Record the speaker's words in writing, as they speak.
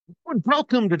And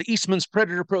welcome to the Eastman's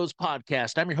Predator Pros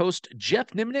podcast. I'm your host,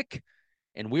 Jeff Nimnick,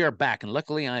 and we are back. And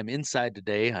luckily, I'm inside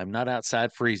today. I'm not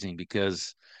outside freezing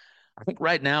because I think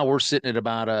right now we're sitting at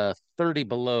about a 30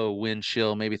 below wind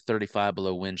chill, maybe 35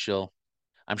 below wind chill.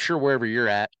 I'm sure wherever you're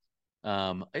at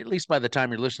least by the time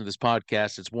you're listening to this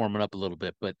podcast, it's warming up a little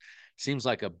bit, but it seems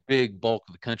like a big bulk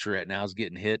of the country right now is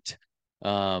getting hit.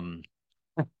 Um,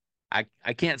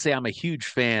 I can't say I'm a huge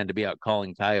fan to be out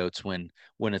calling coyotes when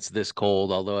it's this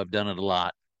cold, although I've done it a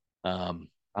lot. I'm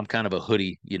kind of a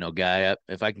hoodie, guy.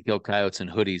 If I can kill coyotes in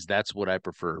hoodies, that's what I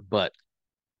prefer. But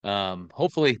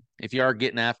hopefully, if you are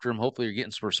getting after them, hopefully you're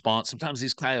getting some response. Sometimes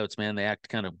these coyotes, man, they act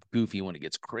kind of goofy when it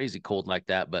gets crazy cold like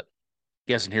that. But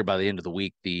guessing here by the end of the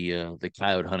week, the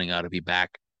coyote hunting ought to be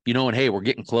back. And hey, we're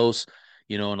getting close.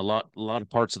 In a lot of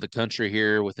parts of the country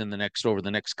here within over the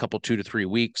next couple 2 to 3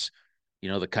 weeks.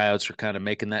 The coyotes are kind of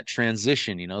making that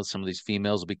transition. Some of these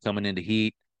females will be coming into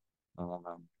heat.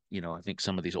 I think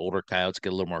some of these older coyotes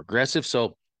get a little more aggressive.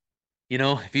 So,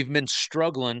 if you've been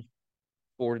struggling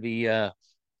for the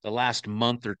last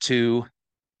month or two,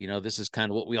 this is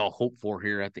kind of what we all hope for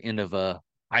here at the end of a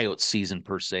coyote season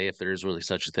per se, if there is really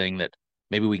such a thing, that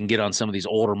maybe we can get on some of these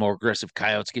older, more aggressive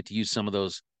coyotes, get to use some of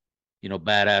those,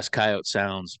 badass coyote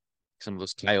sounds, some of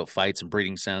those coyote fights and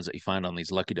breeding sounds that you find on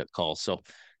these lucky duck calls. So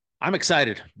I'm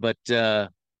excited, but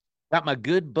got my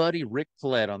good buddy Rick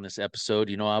Paillet on this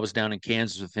episode. I was down in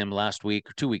Kansas with him last week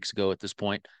or 2 weeks ago at this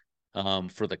point,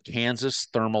 for the Kansas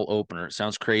Thermal Opener. It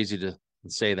sounds crazy to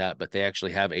say that, but they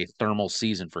actually have a thermal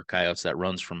season for coyotes that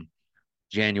runs from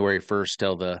January 1st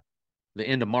till the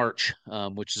end of March,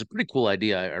 which is a pretty cool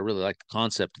idea. I really like the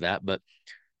concept of that. But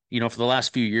for the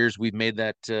last few years, we've made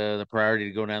that the priority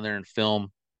to go down there and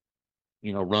film,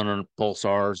 running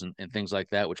pulsars and things like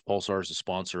that, which Pulsar is a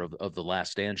sponsor of the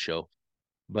Last Stand show.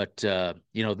 But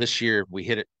this year we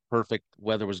hit it perfect.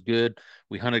 Weather was good.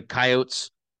 We hunted coyotes,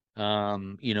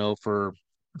 for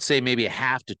say maybe a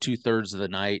half to 2/3 of the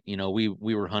night. We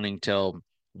were hunting till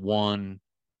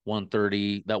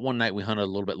 1:30. That one night we hunted a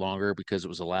little bit longer because it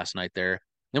was the last night there.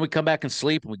 Then we come back and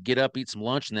sleep, and we get up, eat some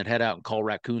lunch, and then head out and call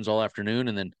raccoons all afternoon,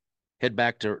 and then head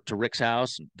back to Rick's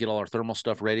house and get all our thermal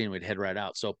stuff ready, and we'd head right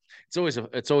out. So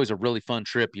it's always a really fun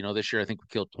trip. This year I think we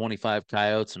killed 25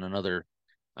 coyotes and another,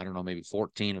 I don't know, maybe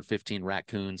 14 or 15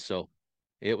 raccoons. So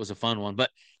it was a fun one.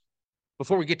 But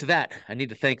before we get to that, I need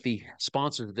to thank the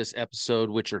sponsors of this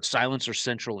episode, which are Silencer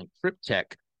Central and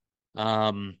Cryptek.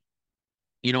 Um,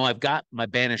 I've got my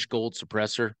Banish Gold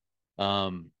suppressor.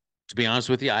 To be honest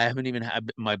with you, I haven't even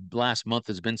had, my last month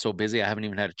has been so busy, I haven't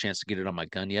even had a chance to get it on my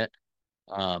gun yet.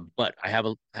 But I have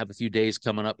a few days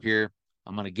coming up here.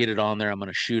 I'm gonna get it on there. I'm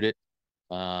gonna shoot it.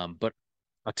 But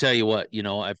I'll tell you what,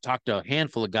 I've talked to a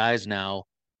handful of guys now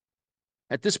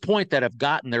at this point that have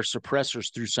gotten their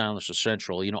suppressors through Silencer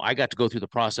Central. I got to go through the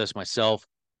process myself,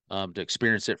 to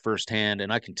experience it firsthand,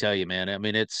 and I can tell you, man, I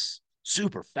mean, it's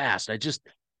super fast. The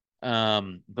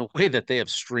way that they have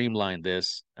streamlined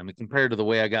this, I mean, compared to the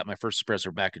way I got my first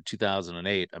suppressor back in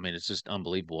 2008, I mean, it's just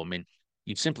unbelievable. I mean,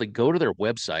 you simply go to their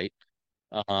website,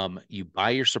 you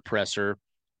buy your suppressor.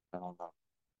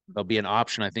 There'll be an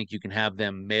option. I think you can have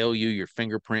them mail you your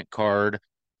fingerprint card.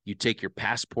 You take your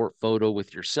passport photo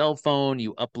with your cell phone.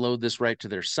 You upload this right to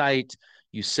their site.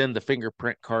 You send the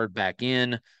fingerprint card back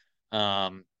in.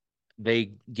 Um,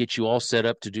 they get you all set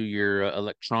up to do your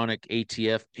electronic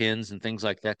ATF pins and things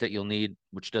like that you'll need,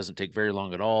 which doesn't take very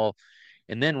long at all.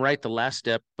 And then right the last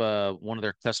step, one of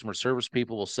their customer service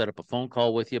people will set up a phone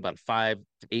call with you, about a 5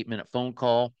 to 8 minute phone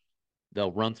call.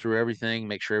 They'll run through everything,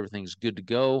 make sure everything's good to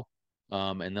go,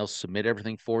 and they'll submit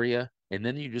everything for you. And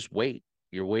then you just wait.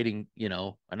 You're waiting,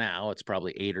 now it's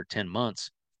probably 8 or 10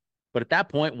 months. But at that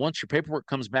point, once your paperwork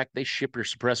comes back, they ship your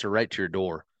suppressor right to your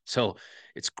door. So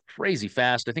it's crazy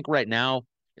fast. I think right now,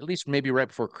 at least maybe right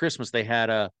before Christmas, they had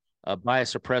a buy a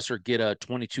suppressor, get a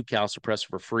 22 cal suppressor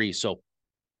for free. So,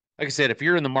 like I said, if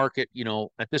you're in the market,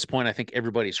 at this point, I think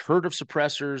everybody's heard of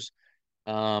suppressors,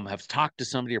 have talked to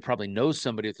somebody or probably knows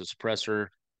somebody with a suppressor.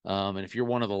 And if you're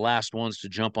one of the last ones to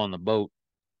jump on the boat,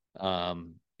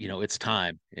 it's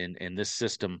time. And this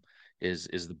system is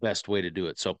the best way to do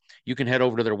it. So you can head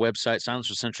over to their website,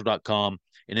 silencercentral.com,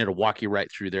 and it'll walk you right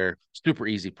through there. Super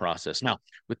easy process. Now,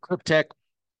 with Cryptek,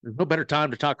 there's no better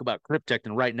time to talk about Cryptek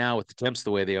than right now with the temps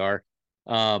the way they are.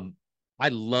 Um, I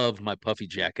love my puffy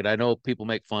jacket. I know people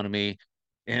make fun of me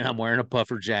and I'm wearing a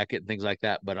puffer jacket and things like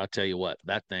that, but I'll tell you what,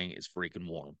 that thing is freaking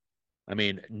warm. I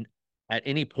mean, at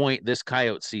any point this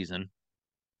coyote season,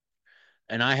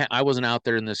 and I wasn't out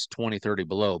there in this 20, 30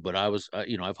 below, but I was,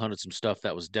 I've hunted some stuff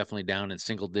that was definitely down in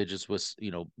single digits with,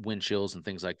 wind chills and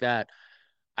things like that.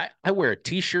 I wear a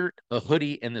t-shirt, a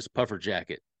hoodie, and this puffer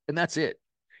jacket, and that's it.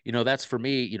 that's for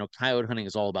me, coyote hunting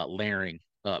is all about layering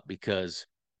up because,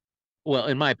 well,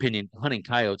 in my opinion, hunting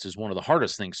coyotes is one of the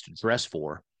hardest things to dress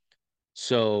for.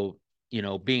 So,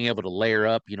 being able to layer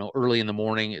up, early in the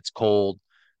morning, it's cold,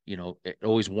 it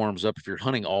always warms up. If you're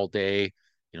hunting all day,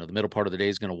 the middle part of the day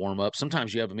is going to warm up.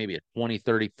 Sometimes you have maybe a 20,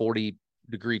 30, 40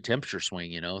 degree temperature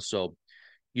swing, so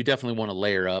you definitely want to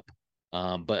layer up.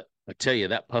 But I tell you,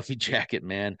 that puffy jacket,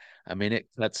 man, I mean, it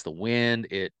cuts the wind.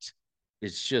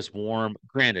 It's just warm.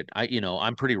 Granted,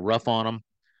 I'm pretty rough on them.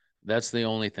 That's the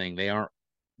only thing. They aren't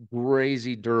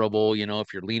crazy durable.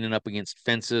 If you're leaning up against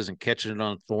fences and catching it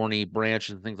on thorny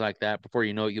branches and things like that, before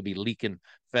you know it, you'll be leaking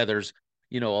feathers,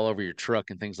 all over your truck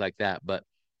and things like that. But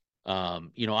I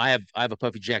have a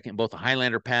puffy jacket in both the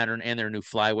Highlander pattern and their new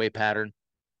Flyway pattern.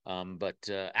 But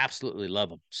absolutely love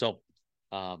them. So,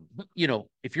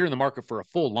 if you're in the market for a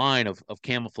full line of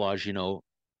camouflage,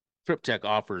 Triptech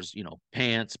offers,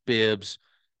 pants, bibs,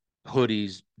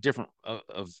 hoodies, different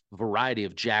of variety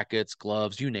of jackets,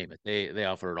 gloves, you name it. They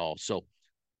offer it all. So,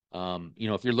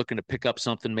 if you're looking to pick up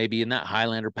something maybe in that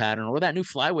Highlander pattern or that new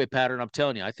Flyway pattern, I'm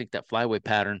telling you, I think that Flyway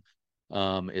pattern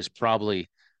is probably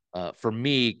for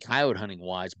me, coyote hunting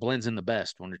wise, blends in the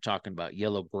best when you're talking about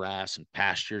yellow grass and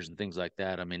pastures and things like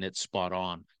that. I mean, it's spot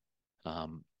on. At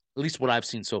least what I've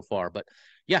seen so far. But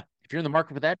yeah, if you're in the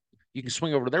market for that, you can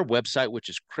swing over to their website, which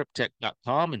is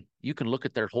cryptech.com, and you can look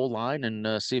at their whole line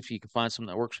and see if you can find something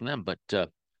that works for them. But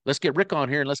let's get Rick on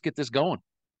here and let's get this going.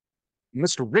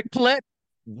 Mr. Rick Paillet,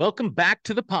 welcome back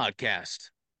to the podcast.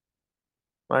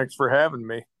 Thanks for having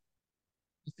me.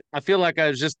 I feel like I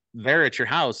was just there at your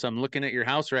house. I'm looking at your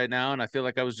house right now, and I feel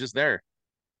like I was just there.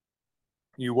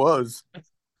 You was.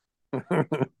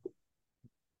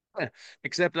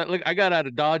 Except that, look, I got out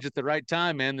of Dodge at the right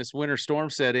time, man. This winter storm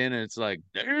set in, and it's like,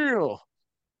 damn.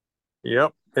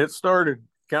 Yep. It started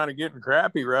kind of getting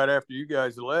crappy right after you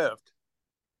guys left.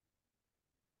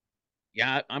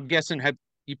 Yeah, I'm guessing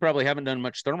you probably haven't done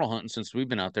much thermal hunting since we've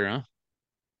been out there, huh?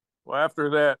 Well, after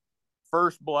that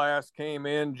first blast came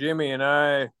in, Jimmy and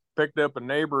I picked up a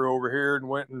neighbor over here and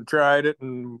went and tried it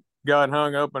and got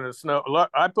hung up in the snow.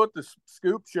 I put the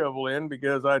scoop shovel in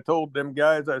because I told them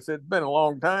guys, I said, it's been a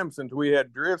long time since we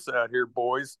had drifts out here,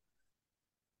 boys.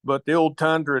 But the old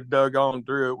Tundra dug on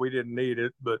through it. We didn't need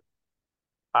it, but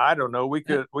I don't know. We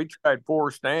tried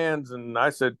 4 stands and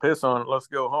I said, piss on it. Let's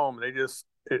go home. They just,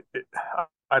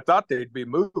 I thought they'd be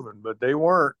moving, but they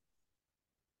weren't.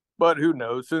 But who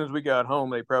knows? As soon as we got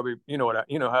home, they probably, you know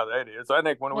how that is. I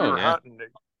think when we Oh were yeah. hunting,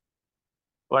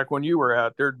 like when you were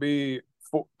out, there'd be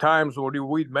times when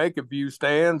we'd make a few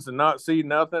stands and not see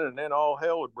nothing, and then all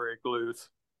hell would break loose.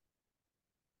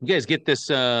 You guys get this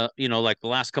like the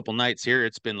last couple nights here,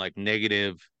 it's been like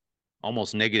negative,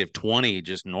 almost negative 20,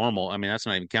 just normal. I mean, that's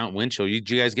not even counting wind chill. Did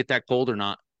you guys get that cold or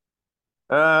not?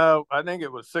 I think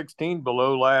it was 16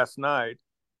 below last night.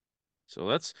 So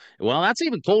that's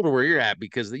even colder where you're at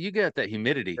because you get that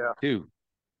humidity Yeah, too.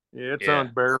 yeah, it's Yeah.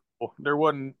 unbearable. There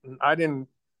wasn't. I didn't.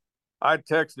 I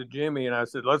texted Jimmy and I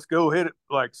said, let's go hit it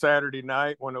like Saturday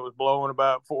night when it was blowing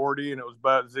about 40 and it was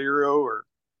about zero. Or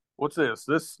what's this?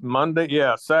 This Monday?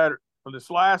 Yeah, Saturday. Well, this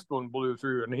last one blew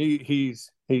through and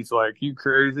he's like, you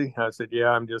crazy? I said, yeah,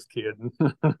 I'm just kidding.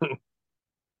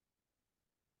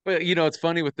 But it's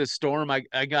funny with this storm.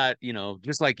 I got,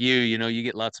 just like you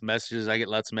get lots of messages. I get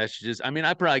lots of messages. I mean,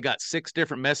 I probably got 6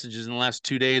 different messages in the last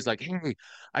 2 days, like, hey,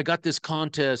 I got this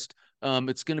contest.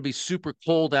 It's gonna be super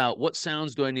cold out. What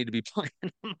sounds do I need to be playing?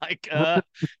 I'm like,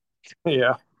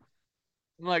 Yeah.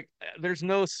 there's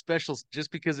no special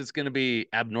just because it's gonna be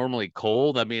abnormally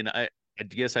cold. I mean, I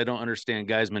guess I don't understand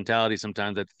guys' mentality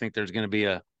sometimes. I think there's gonna be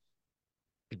a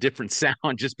different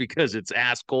sound just because it's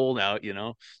ass cold out.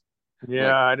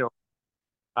 Yeah, Like,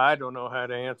 I don't know how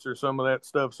to answer some of that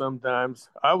stuff sometimes.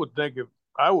 I would think if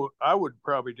I would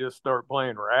probably just start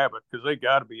playing rabbit because they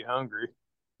got to be hungry.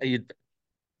 you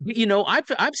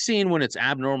I've seen when it's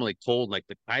abnormally cold, like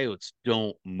the coyotes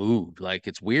don't move. Like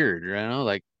it's weird,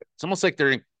 like it's almost like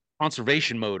they're in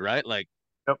conservation mode, right? Like,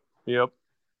 Yep, yep.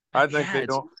 I think yeah, they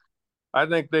it's don't. I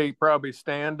think they probably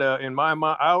stand in my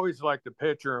mind. I always like to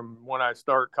picture them when I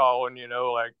start calling.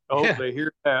 Like oh, yeah, they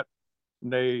hear that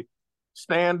and they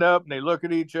stand up and they look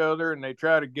at each other and they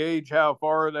try to gauge how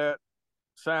far that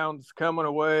sounds coming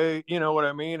away. You know what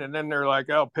I mean? And then they're like,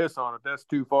 "I'll piss on it. That's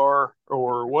too far,"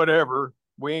 or whatever.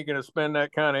 We ain't gonna spend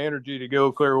that kind of energy to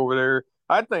go clear over there.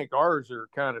 I think ours are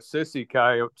kind of sissy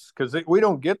coyotes because we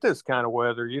don't get this kind of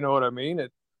weather. You know what I mean?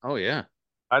 oh yeah,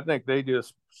 I think they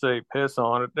just say piss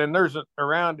on it. Then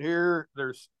around here,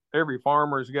 there's every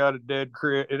farmer's got a dead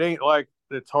critter. It ain't like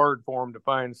it's hard for them to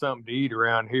find something to eat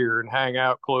around here and hang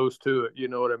out close to it. You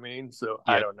know what I mean? So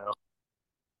I yeah. don't know.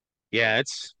 Yeah,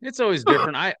 it's always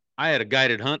different. I had a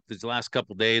guided hunt these last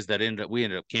couple days that we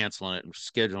ended up canceling it and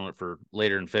scheduling it for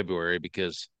later in February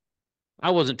because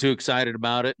I wasn't too excited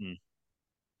about it and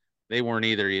they weren't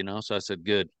either, you know. So I said,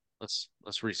 good, let's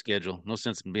reschedule. No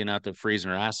sense in being out there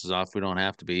freezing our asses off. We don't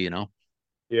have to be, you know.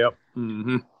 Yep.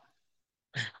 Hmm.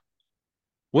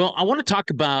 Well, I want to talk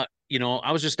about, you know,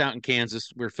 I was just out in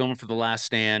Kansas. We were filming for The Last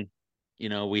Stand. You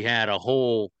know, we had a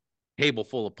whole table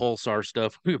full of Pulsar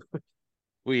stuff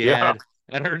we Yeah. had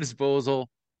at our disposal.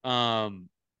 Um,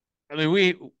 I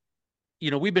mean,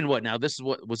 you know, we've been what now? This is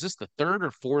what was this the third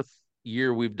or fourth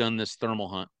year we've done this thermal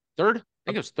hunt? Third? I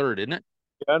think it was third, isn't it?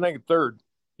 I think third.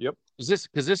 Yep. Is this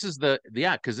because this is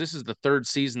because this is the third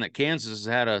season that Kansas has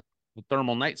had a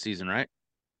thermal night season, right?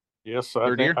 Yes, I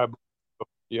Third think year? I.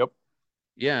 Yep.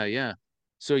 Yeah, yeah.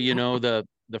 So, you know, the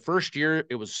first year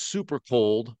it was super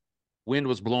cold. Wind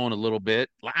was blowing a little bit.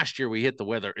 Last year we hit the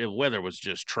weather. The weather was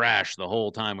just trash the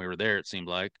whole time we were there, it seemed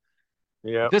like.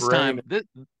 But Yeah. this time, Rain.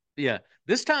 yeah,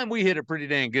 this time we hit it pretty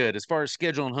dang good as far as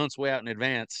scheduling hunts way out in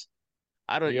advance.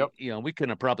 I don't, Yep. you know, we couldn't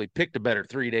have probably picked a better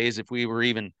 3 days if we were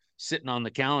even sitting on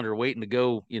the calendar waiting to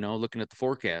go, you know, looking at the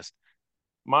forecast.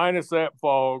 Minus that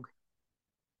fog.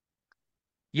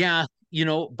 Yeah, you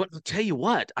know, but I'll tell you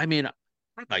what, I mean,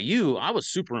 how about you? I was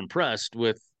super impressed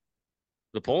with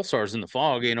the pulsars in the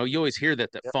fog. You know, you always hear that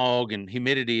Yep. fog and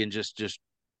humidity and just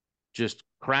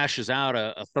crashes out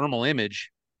a thermal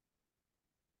image.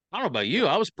 I don't know about you.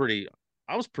 I was pretty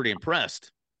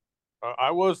impressed.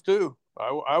 I was too.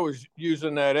 I was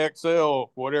using that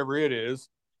XL, whatever it is.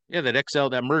 Yeah, that XL,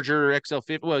 that merger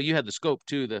XL50. Well, you had the scope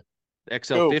too, the Go.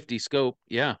 XL50 scope.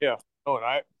 Yeah. Yeah. Oh, and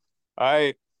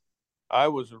I, I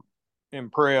was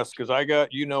impressed because I got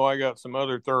some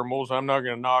other thermals. I'm not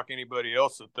going to knock anybody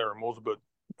else's thermals, but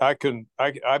I couldn't.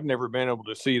 I've never been able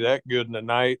to see that good in the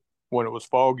night when it was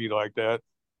foggy like that.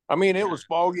 I mean, it Yeah. was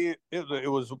foggy. It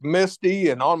was misty,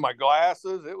 and on my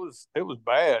glasses, it was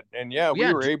bad. And yeah, Well, we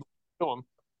yeah, were able to kill them.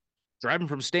 driving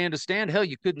from stand to stand, hell,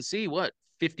 you couldn't see what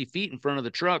 50 feet in front of the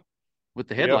truck with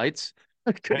the Yeah, headlights.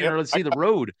 I couldn't yeah. even really see the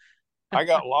road. I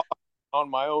got lost on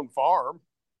my own farm.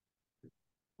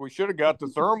 We should have got the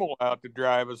thermal out to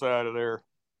drive us out of there.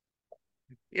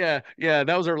 Yeah, yeah,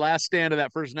 that was our last stand of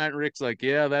that first night. And Rick's like,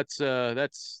 "Yeah, that's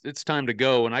it's time to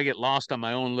go." And I get lost on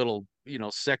my own little, you know,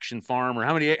 section farm. Or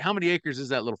how many acres is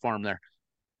that little farm there?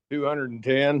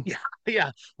 210. Yeah,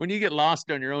 yeah. When you get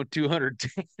lost on your own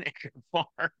 210 acre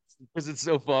farm because it's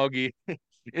so foggy,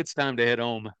 it's time to head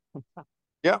home.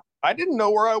 Yeah, I didn't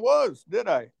know where I was, did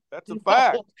I? That's a No,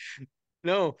 fact.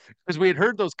 no, because we had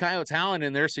heard those coyotes howling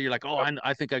in there. So you're like, "Oh, Yep.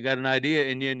 I think I got an idea."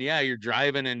 And then yeah, you're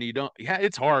driving and you don't. Yeah,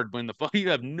 it's hard when the fog. You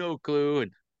have no clue.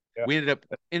 And Yeah. we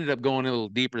ended up going a little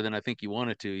deeper than I think you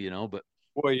wanted to, you know. But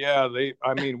Well, yeah,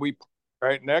 I mean, we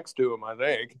right next to him, I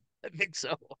think. I think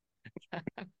so.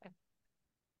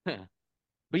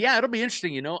 But yeah, it'll be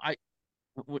interesting. You know,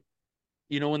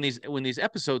 you know, when these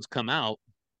episodes come out,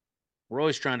 we're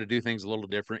always trying to do things a little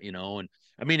different, you know. And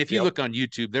I mean, if you Yep. look on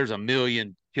YouTube, there's a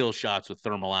million kill shots with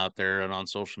thermal out there and on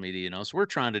social media, you know. So we're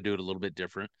trying to do it a little bit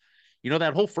different. You know,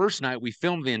 that whole first night we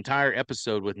filmed the entire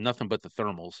episode with nothing but the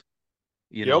thermals,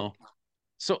 you Yep. know.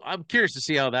 So I'm curious to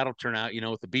see how that'll turn out, you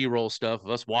know, with the B-roll stuff of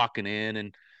us walking in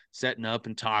and setting up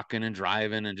and talking and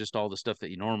driving and just all the stuff that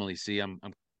you normally see. I'm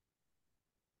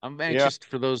Yeah, anxious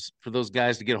for those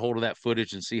guys to get a hold of that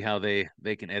footage and see how they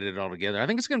can edit it all together. I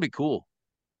think it's going to be cool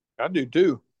I do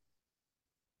too.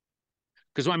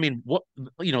 because I mean, what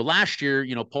you know, last year,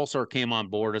 you know, Pulsar came on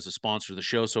board as a sponsor of the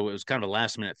show, so it was kind of a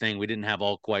last minute thing. We didn't have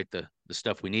all quite the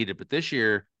stuff we needed, but this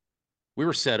year we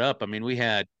were set up. I mean, we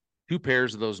had two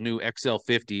pairs of those new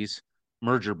XL50s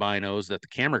merger binos that the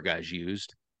camera guys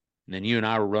used, and then you and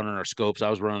I were running our scopes. I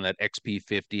was running that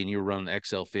XP50, and you were running the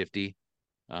XL50.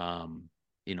 Um,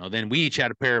 you know, then we each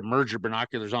had a pair of merger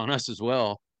binoculars on us as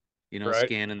well, you know, Right.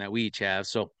 scanning that we each have.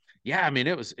 So yeah, I mean,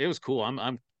 it was cool.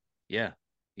 Yeah,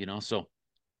 you know, so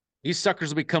these suckers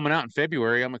will be coming out in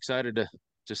February. I'm excited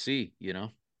to see, you know.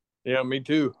 Yeah, me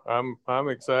too. I'm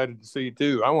excited to see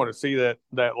too. I want to see that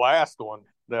last one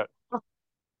that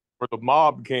where the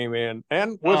mob came in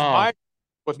and Oh,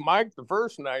 was Mike the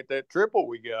first night that triple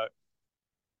we got.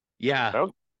 yeah, That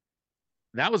was,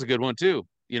 that was a good one too.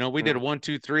 You know, we did a mm, 1,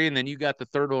 2, 3, and then you got the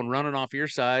third one running off your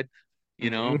side, you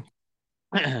know.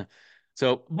 mm,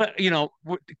 So, but you know,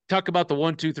 talk about the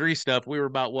 1, 2, 3 stuff. We were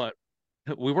about what?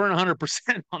 We weren't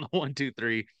 100% on the 1, 2,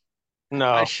 3.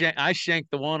 no, I shanked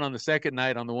the one on the second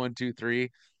night on the 1, 2, 3.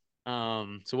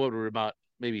 So what were we about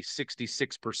maybe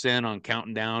 66% on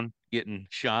counting down, getting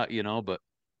shot, you know, but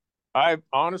I've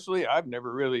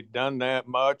never really done that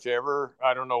much ever.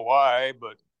 I don't know why,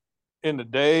 but in the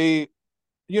day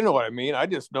you know what I mean. I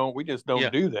just don't. We just don't Yeah.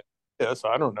 do that. Yes,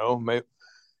 I don't know.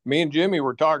 Me and Jimmy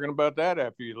were talking about that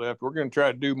after you left. We're going to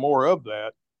try to do more of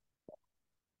that.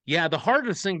 Yeah, the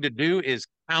hardest thing to do is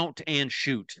count and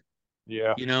shoot,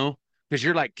 Yeah. you know, because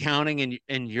you're like counting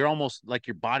and you're almost like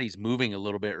your body's moving a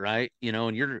little bit, right? You know,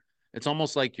 and you're it's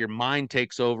almost like your mind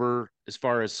takes over as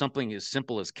far as something as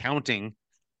simple as counting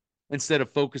instead of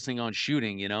focusing on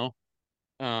shooting, you know.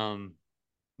 Um,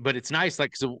 but it's nice,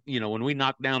 like so, you know, when we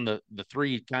knocked down the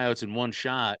three coyotes in one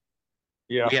shot,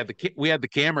 Yeah. we had the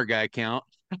camera guy count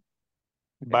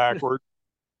Backward.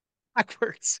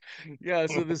 backwards. Yeah,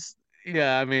 so this,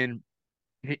 yeah, I mean,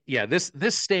 yeah, this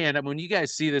stand. I mean, when you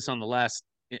guys see this on the last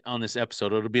on this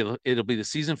episode, it'll be the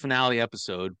season finale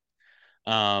episode.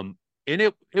 Um, and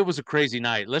it was a crazy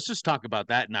night. Let's just talk about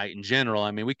that night in general.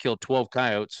 I mean, we killed 12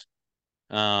 coyotes.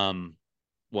 Um,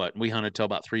 what we hunted till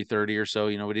about 3:30 or so.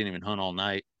 You know, we didn't even hunt all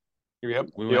night. Yep.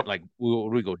 We Yep. went like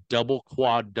we go double,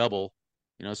 quad, double.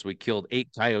 You know, so we killed 8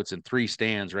 coyotes in 3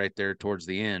 stands right there towards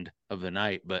the end of the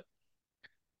night. But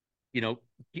you know,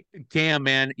 Cam,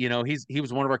 man, you know, he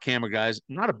was one of our camera guys,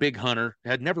 not a big hunter,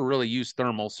 had never really used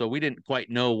thermal, so we didn't quite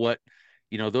know what,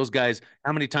 you know, those guys,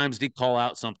 how many times did he call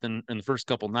out something in the first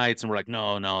couple nights and we're like,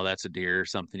 no, no, that's a deer or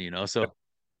something, you know. So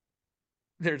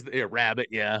there's a rabbit,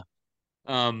 yeah.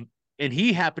 Um, and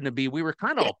he happened to be, we were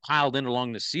kind of all piled in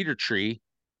along the cedar tree,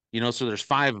 you know, so there's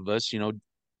 5 of us, you know,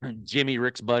 Jimmy,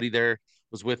 Rick's buddy there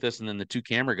was with us, and then the 2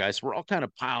 camera guys. So we're all kind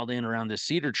of piled in around this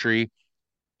cedar tree.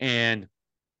 And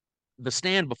the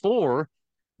stand before,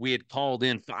 we had called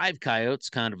in 5 coyotes,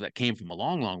 kind of that came from a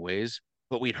long, long ways,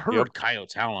 but we'd Yep. heard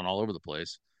coyotes howling all over the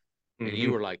place. And Hmm.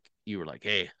 you were like,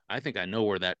 hey, I think I know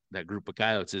where that group of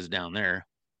coyotes is down there.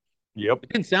 Yep.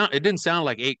 It didn't sound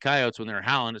like 8 coyotes when they were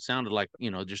howling. It sounded like,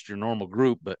 you know, just your normal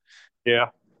group. But Yeah.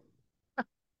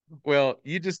 well,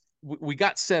 we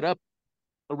got set up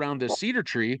around this cedar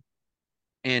tree,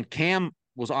 and Cam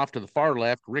was off to the far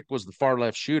left. Rick was the far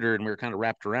left shooter, and we were kind of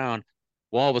wrapped around.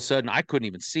 Well, all of a sudden, I couldn't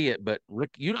even see it, but Rick,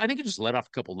 I think you just let off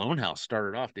a couple lone house,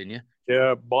 started off, didn't you?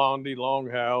 Yeah. Blondie, long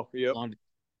how. Yep. On,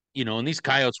 you know, and these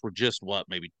coyotes were just what,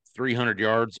 maybe 300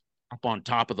 yards up on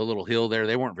top of the little hill there.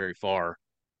 They weren't very far,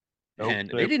 Nope. and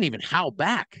they didn't even howl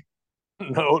back.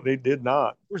 No, they did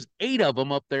not. There's 8 of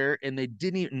them up there, and they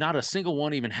didn't even, not a single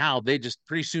one even howled. They just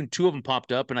pretty soon 2 of them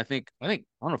popped up, and I think I don't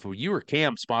know if you or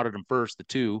Cam spotted them first, the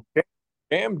two.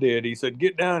 Cam did. He said,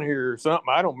 "Get down here" or something.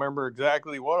 I don't remember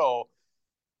exactly what all,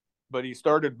 but he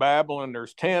started babbling.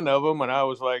 There's 10 of them, and I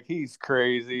was like, "He's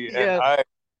crazy." And Yeah,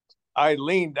 I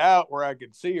leaned out where I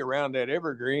could see around that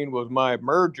evergreen was my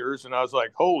mergers, and I was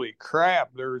like, "Holy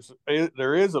crap! There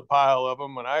is a pile of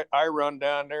them." And I run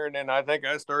down there, and then I think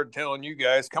I started telling you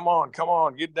guys, come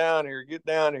on, get down here, get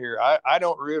down here." I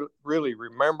don't really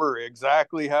remember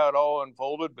exactly how it all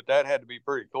unfolded, but that had to be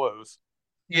pretty close.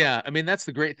 yeah. I mean, that's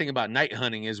the great thing about night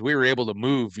hunting is we were able to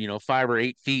move, you know, 5 or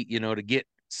 8 feet, you know, to get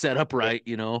set up Yeah. right.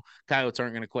 You know, coyotes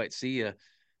aren't going to quite see you,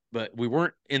 but we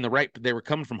weren't in the right. They were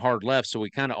coming from hard left, so we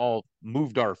kind of all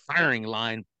moved our firing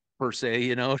line per se,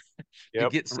 you know, to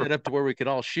Yep. get set up to where we could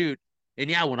all shoot. And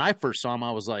yeah, when I first saw them,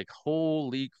 I was like,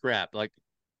 "Holy crap!" Like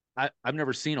I've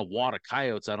never seen a wad of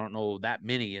coyotes. I don't know that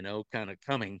many, you know, kind of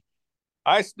coming.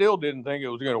 I still didn't think it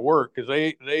was going to work because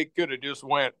they could have just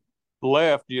went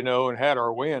left, and had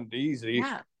our wind easy.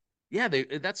 Yeah, yeah.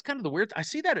 That's kind of the weird. I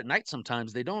see that at night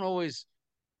sometimes. They don't always.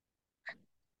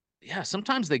 Yeah,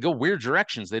 sometimes they go weird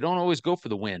directions. They don't always go for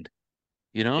the wind.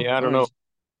 You know, Yeah, I I don't don't know. know.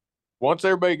 Once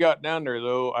everybody got down there,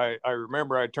 though, I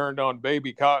remember I turned on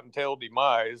Baby Cottontail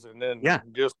Demise, and then Yeah,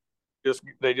 just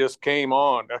they just came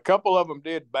on. A couple of them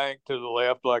did bank to the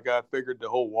left, like I figured the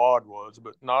whole wad was,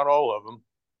 but not all of them.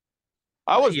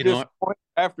 I was you know, disappointed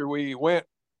after we went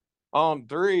on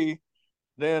three.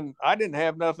 Then I didn't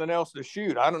have nothing else to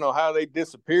shoot. I don't know how they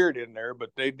disappeared in there, but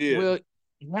they did. well,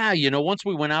 yeah, you know, once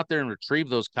we went out there and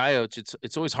retrieved those coyotes,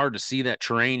 it's always hard to see that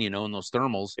terrain, you know, in those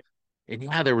thermals. And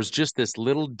yeah, there was just this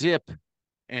little dip,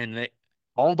 and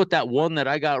all but that one that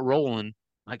I got rolling,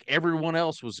 like everyone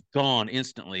else was gone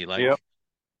instantly. Yep. Like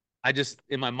I just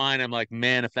in my mind, I'm like,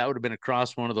 man, if that would have been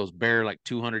across one of those bare like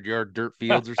 200-yard dirt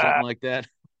fields or something like that,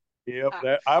 Yep,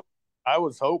 that I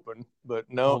was hoping, but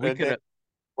no, oh, it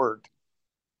worked.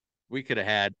 we could have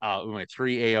had we went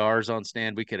 3 ARs on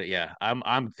stand. We could have, yeah.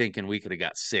 I'm thinking we could have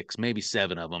got 6, maybe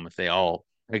 7 of them if they all,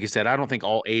 like I said, I don't think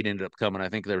all 8 ended up coming. I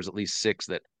think there was at least 6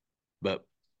 that, but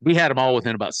we had them all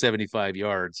within about 75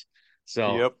 yards.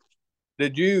 So Yep.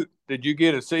 Did you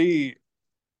get to see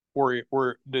where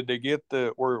did they get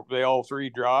where they all three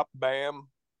dropped? Bam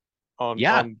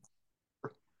yeah, on.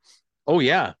 oh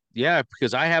yeah, yeah,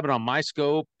 because I have it on my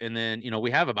scope, and then you know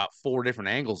we have about 4 different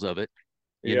angles of it.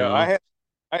 You Yeah, I know, had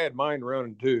I had mine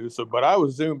running too. So, but I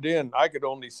was zoomed in. I could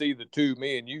only see the two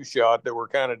me and you shot that were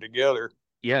kind of together.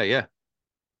 Yeah, yeah.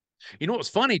 You know what was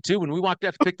funny too? When we walked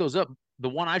out to pick those up, the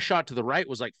one I shot to the right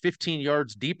was like 15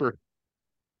 yards deeper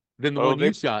than the Oh, one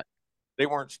you shot. they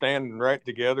weren't standing right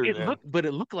together It then. looked, but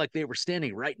it looked like they were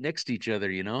standing right next to each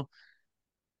other, you know?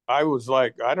 I was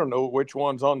like, I don't know which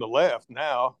one's on the left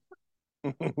now.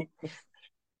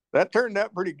 That turned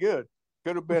out pretty good.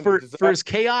 Could have been a For disaster. as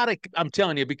chaotic, I'm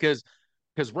telling you, because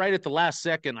right at the last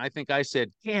second, I think I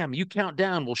said, Cam, you count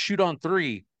down, we'll shoot on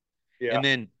three. Yeah.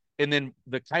 And then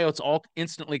the coyotes all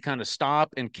instantly kind of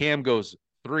stop and Cam goes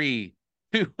 3,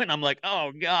 2, and I'm like,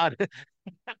 oh God.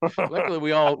 Luckily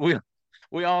we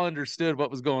all understood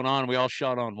what was going on. We all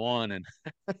shot on one and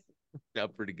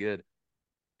got pretty good.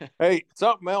 Hey,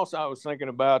 something else I was thinking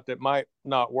about that might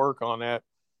not work on that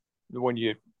when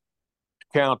you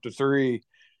count to three.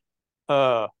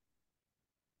 Uh,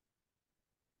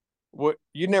 what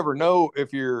you never know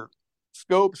if your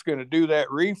scope's going to do that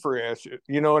refresh.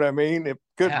 You know what I mean? It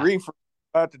could Yeah. refresh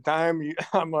at the time.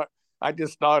 I'm like, I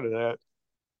just thought of that.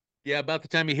 Yeah, about the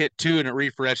time you hit 2 and it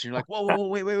refreshed, and you're like, whoa, whoa,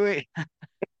 whoa, wait.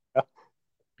 Yeah,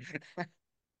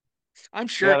 I'm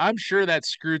sure that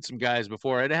screwed some guys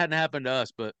before. It hadn't happened to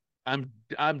us, but I'm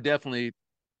I'm definitely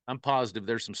I'm positive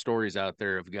there's some stories out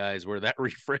there of guys where that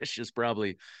refresh is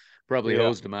probably yeah,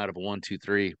 hosed them out of a 1, 2,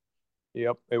 3.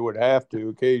 yep. It would have to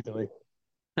occasionally.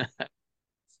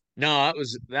 No,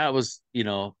 that was,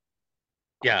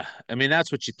 yeah. I mean,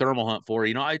 that's what you thermal hunt for.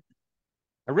 I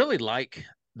really like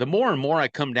the more and more I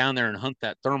come down there and hunt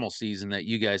that thermal season that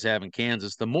you guys have in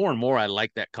Kansas, the more and more I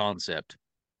like that concept,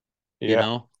 you Yeah,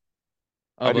 know,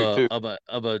 I of do a too. of a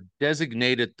of a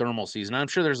designated thermal season. I'm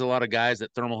sure there's a lot of guys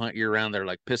that thermal hunt year round. They're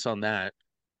like piss on that,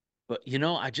 but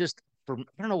I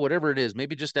don't know, whatever it is,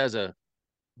 maybe just as I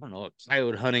don't know, a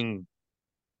coyote hunting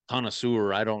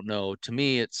connoisseur. I don't know. To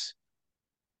me, it's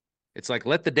like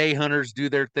let the day hunters do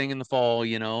their thing in the fall,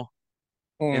 and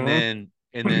Mm-hmm.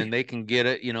 then they can get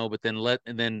it, but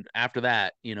then after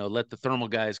that, let the thermal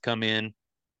guys come in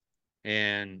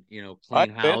and I'd clean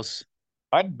been house.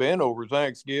 I'd been over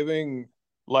Thanksgiving,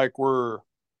 like we're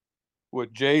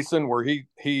with Jason, where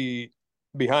he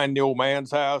behind the old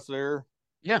man's house there.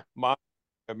 Yeah. My,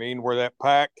 I mean, where that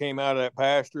pack came out of that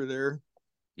pasture there.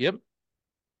 Yep.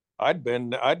 I'd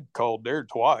called there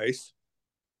twice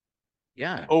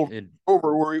Yeah.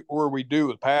 over where we do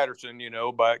with Patterson,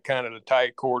 by kind of the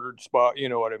tight quartered spot, you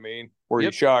know what I mean, where he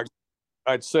Yep. shocks.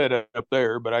 I'd set up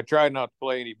there, but I tried not to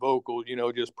play any vocals,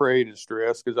 just pray to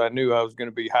stress because I knew I was going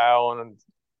to be howling and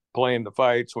playing the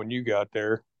fights when you got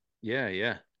there. Yeah.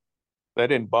 Yeah. That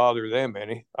didn't bother them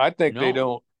any. I think they No.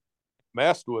 don't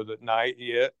messed with at night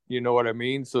yet. You know what I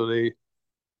mean? So they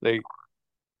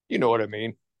you know what I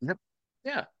mean. Yep.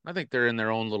 Yeah. I think they're in their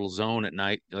own little zone at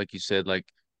night, like you said. Like,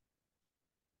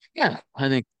 yeah, I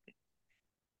think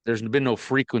there's been no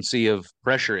frequency of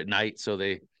pressure at night, so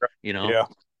you know, Yeah.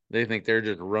 they think they're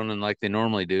just running like they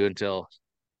normally do until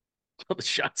the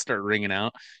shots start ringing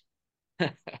out.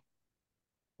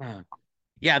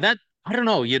 Yeah, that I don't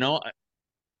know.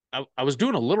 I was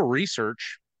doing a little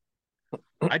research.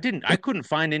 I couldn't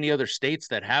find any other states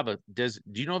that have do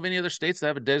you know of any other states that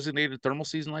have a designated thermal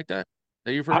season like that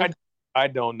you've heard I of? I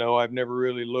don't know. I've never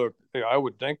really looked. I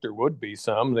would think there would be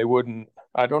some. They wouldn't.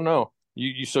 I don't know.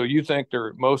 So you think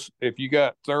they're most if you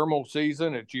got thermal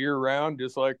season, it's year round,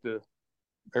 just like the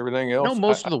everything I know else.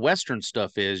 most of the Western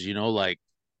stuff is, like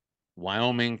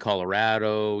Wyoming,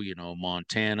 Colorado,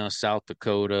 Montana, South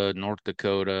Dakota, North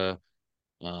Dakota.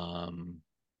 Um,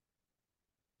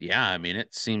 yeah, I mean,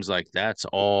 it seems like that's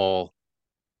all,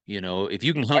 if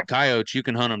you can I, hunt coyotes, you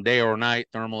can hunt them day or night,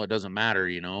 thermal, it doesn't matter.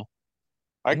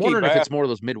 I I'm keep wondering if it's asking. more of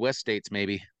those Midwest states,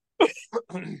 maybe.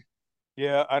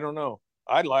 Yeah, I don't know.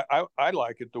 I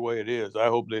like it the way it is. I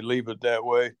hope they leave it that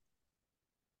way.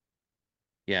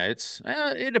 Yeah,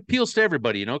 it appeals to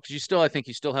everybody, because I think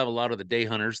you still have a lot of the day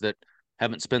hunters that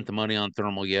haven't spent the money on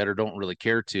thermal yet or don't really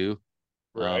care to.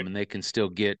 Right. And they can still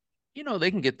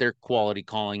they can get their quality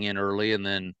calling in early and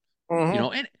then, you Mm-hmm.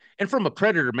 know, and and from a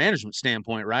predator management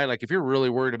standpoint, right? Like if you're really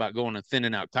worried about going and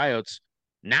thinning out coyotes,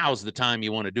 now's the time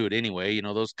you want to do it anyway.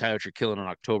 Those coyotes are killing in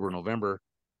October, November.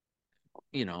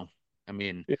 You know, I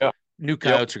mean, Yeah. new Yep.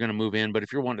 coyotes are going to move in, but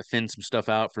if you're wanting to thin some stuff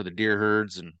out for the deer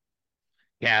herds and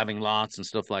calving lots and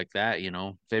stuff like that,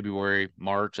 February,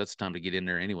 March, that's the time to get in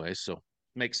there anyway. So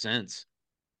makes sense.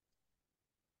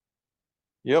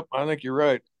 Yep. I think you're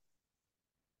right.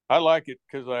 I like it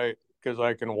because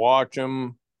I can watch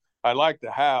them. I like to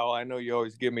howl. I know you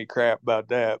always give me crap about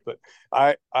that, but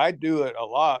I do it a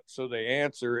lot so they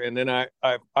answer, and then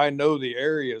I know the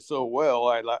area so well.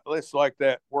 I like it's like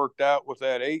that worked out with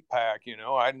that 8 pack.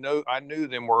 I knew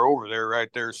them were over there right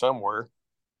there somewhere.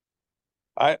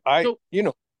 I So you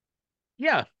know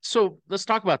yeah, so let's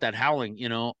talk about that howling.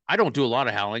 I don't do a lot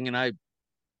of howling, and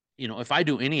if I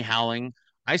do any howling,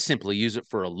 I simply use it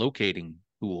for a locating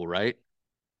tool, right?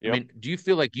 I yep mean, do you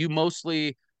feel like you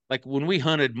mostly, like when we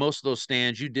hunted most of those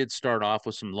stands, you did start off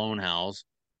with some lone howls.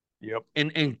 yep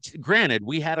And granted,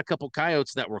 we had a couple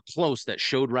coyotes that were close that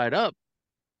showed right up.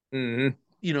 hmm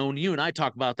And you and I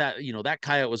talk about that. That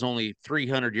coyote was only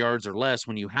 300 yards or less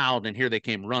when you howled, and here they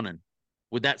came running.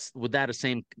 Would that a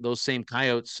same those same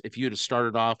coyotes, if you'd have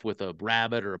started off with a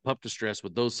rabbit or a pup distress,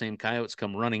 would those same coyotes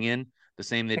come running in the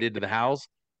same they did to the howls?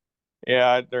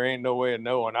 yeah. There ain't no way of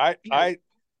knowing. I Yeah, I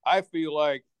I feel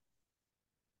like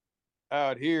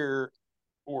out here,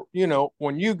 or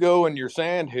when you go in your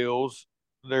sand hills,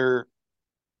 there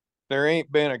there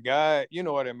ain't been a guy, you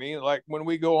know what I mean? Like when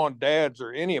we go on dads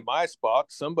or any of my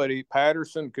spots, somebody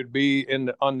Patterson could be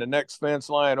on the next fence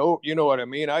line. Oh, you know what I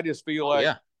mean? I just feel oh like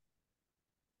yeah,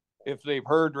 if they've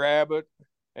heard rabbit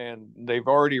and they've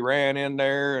already ran in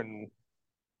there and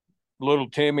little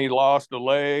Timmy lost a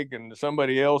leg and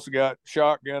somebody else got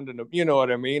shotgunned and you know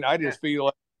what I mean? I yeah. just feel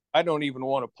like I don't even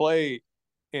want to play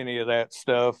any of that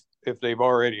stuff if they've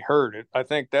already heard it. I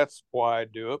think that's why I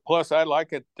do it. Plus, I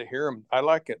like it to hear them. I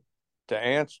like it to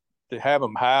answer, to have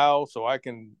them howl so I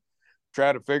can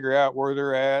try to figure out where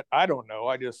they're at. I don't know.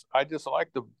 I just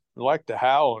like to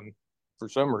howl and for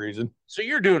some reason. So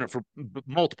you're doing it for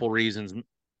multiple reasons.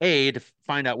 A, to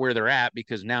find out where they're at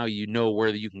because now you know where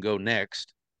you can go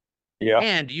next, Yeah.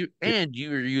 and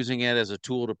you're using it as a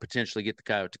tool to potentially get the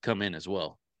coyote to come in as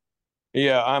well.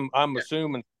 Yeah, I'm Yeah,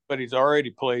 assuming somebody's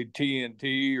already played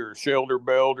TNT or Shelter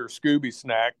Belt or Scooby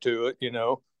Snack to it.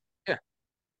 yeah.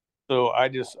 So I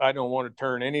don't want to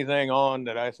turn anything on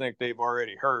that I think they've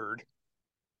already heard.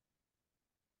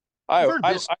 I've I heard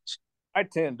I this. I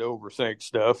tend to overthink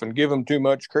stuff and give them too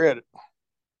much credit.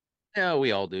 Yeah,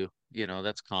 we all do.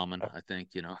 That's common. I think.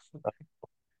 Do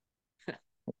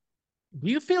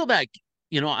you feel that?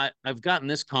 I've gotten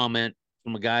this comment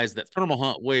from the guys that thermal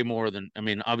hunt way more than. I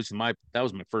mean, obviously that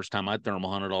was my first time I thermal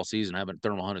hunted all season. I haven't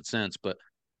thermal hunted since, but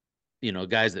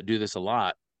guys that do this a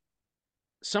lot.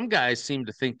 Some guys seem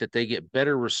to think that they get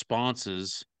better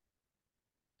responses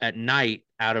at night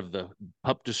out of the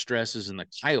pup distresses and the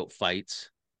coyote fights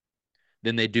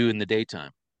than they do in the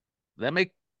daytime. That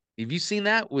make Have you seen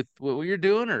that with what you're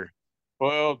doing, or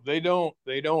Well, they don't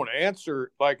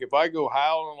answer like if I go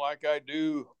howling like I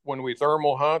do when we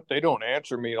thermal hunt, they don't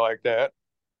answer me like that.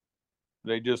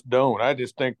 They just don't. I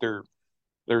just think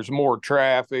there's more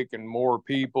traffic and more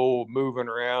people moving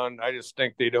around. I just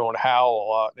think they don't howl a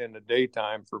lot in the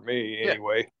daytime for me yeah,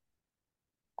 anyway.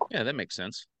 yeah, that makes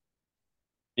sense.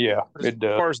 Yeah, But as it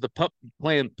does. far as the pup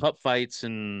playing pup fights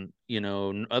and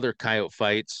other coyote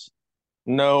fights,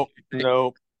 No,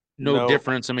 no, no no.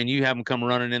 difference. I mean, you have them come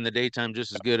running in the daytime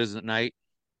just as good as at night.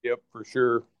 Yep, for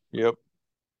sure. Yep.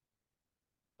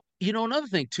 Another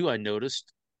thing too, I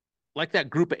noticed like that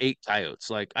group of 8 coyotes.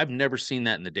 Like I've never seen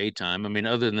that in the daytime. I mean,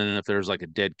 other than if there's like a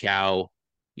dead cow,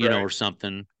 Right. or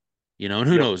something. And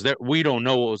who Yep. knows that we don't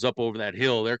know what was up over that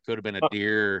hill. There could have been a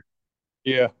deer,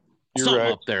 Yeah, you're something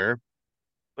right. up there.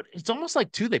 But it's almost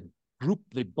like too they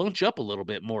bunch up a little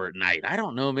bit more at night. I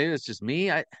don't know, maybe it's just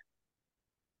me. I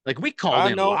Like we called I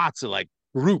in know. lots of like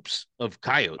groups of I,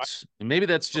 coyotes. And maybe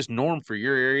that's just norm for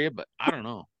your area, but I don't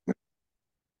know.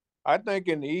 I think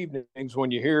in the evenings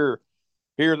when you hear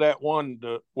that one,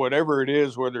 the whatever it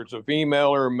is, whether it's a female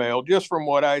or a male, just from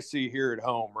what I see here at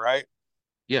home, right?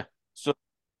 Yeah. So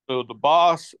so the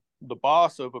boss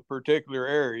of a particular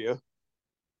area,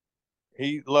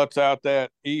 he lets out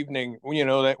that evening,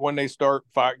 that when they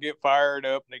get fired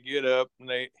up and they get up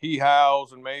and he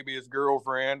howls and maybe his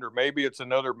girlfriend or maybe it's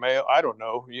another male. I don't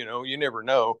know. You never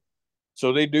know.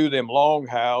 So they do them long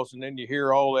howls and then you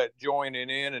hear all that joining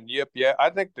in and yip, yeah. I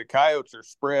think the coyotes are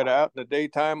spread out in the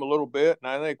daytime a little bit. And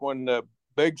I think when the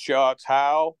big shots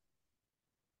howl,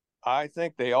 I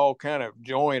think they all kind of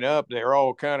join up. They're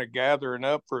all kind of gathering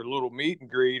up for a little meet and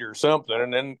greet or something,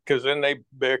 and then because then they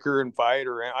bicker and fight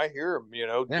around. I hear them,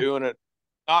 Yeah. doing it.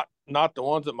 Not the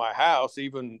ones at my house.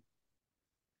 Even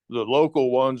the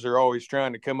local ones are always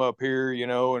trying to come up here,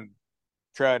 and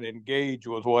try to engage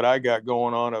with what I got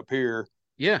going on up here.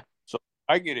 Yeah. So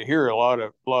I get to hear a lot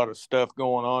of stuff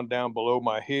going on down below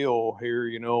my hill here,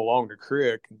 along the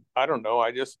creek. I don't know.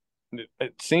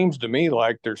 It seems to me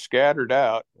like they're scattered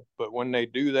out, but when they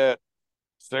do that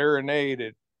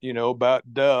serenade,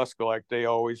 about dusk like they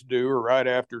always do, or right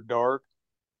after dark.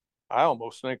 I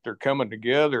almost think they're coming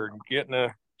together and getting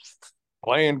a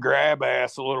playing grab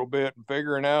ass a little bit and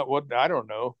figuring out what I don't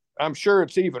know. I'm sure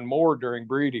it's even more during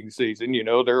breeding season.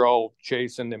 They're all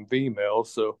chasing them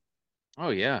females. So, Oh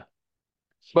yeah.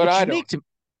 but It's I don't. unique to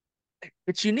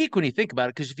it's unique when you think about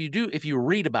it because if you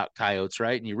read about coyotes,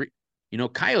 right,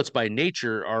 and coyotes by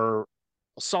nature are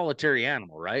a solitary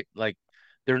animal, right? Like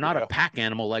they're not a Yeah, pack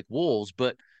animal like wolves,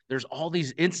 but there's all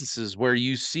these instances where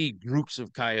you see groups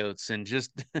of coyotes and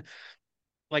just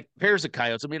like pairs of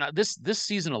coyotes. I mean, this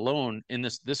season alone in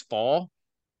this fall,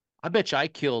 I bet you I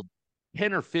killed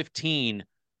 10 or 15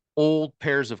 old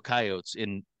pairs of coyotes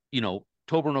in,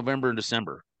 October, November, and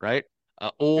December, right?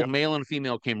 Old yep, male and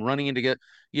female came running in together,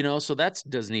 so that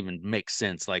doesn't even make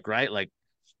sense. Like, right? Like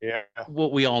yeah,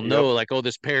 what we all yep, know, like, oh,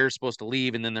 this pair is supposed to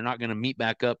leave and then they're not going to meet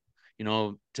back up,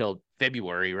 till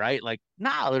February, right? Like,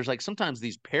 nah, there's like sometimes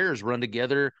these pairs run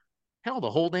together, hell,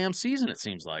 the whole damn season, it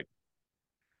seems like.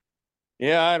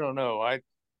 yeah. I don't know.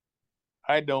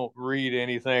 I don't read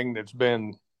anything that's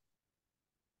been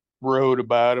wrote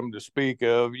about them to speak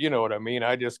of. You know what I mean?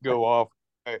 I just go off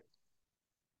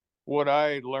what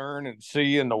I learn and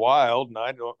see in the wild, and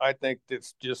I don't. I think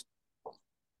it's just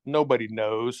nobody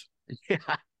knows.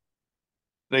 Yeah.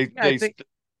 They Yeah, I they think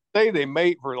say they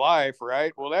mate for life,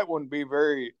 right? Well, that wouldn't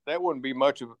be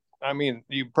much of. I mean,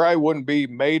 you probably wouldn't be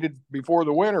mated before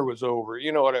the winter was over.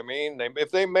 You know what I mean?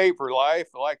 If they mate for life,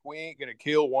 like we ain't gonna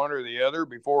kill one or the other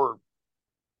before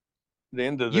the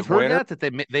end of the you've heard winter. that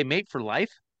they mate for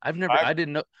life. I, I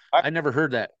didn't know. I I never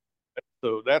heard that.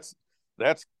 so that's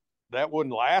that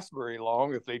wouldn't last very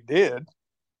long if they did.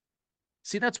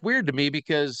 See, that's weird to me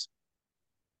because,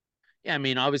 yeah, I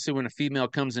mean, obviously, when a female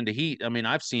comes into heat, I mean,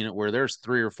 I've seen it where there's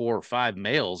three or four or five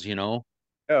males,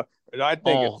 Yeah, and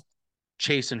all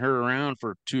chasing her around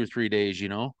for 2 or 3 days.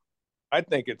 I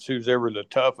think it's who's ever the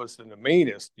toughest and the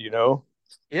meanest.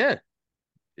 Yeah,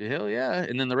 hell yeah.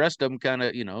 And then the rest of them kind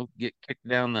of, get kicked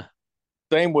down the.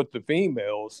 Same with the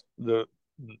females. The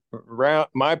around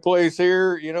my place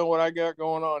here, you know what I got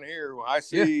going on here. I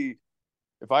Yeah, see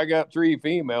if I got three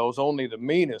females, only the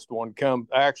meanest one comes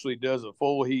actually does a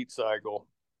full heat cycle.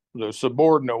 The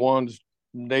subordinate ones,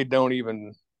 they don't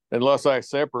even unless I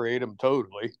separate them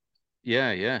totally.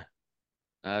 yeah, yeah.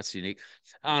 That's unique.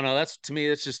 I don't know. That's to me,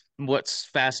 that's just what's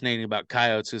fascinating about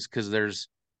coyotes is because there's,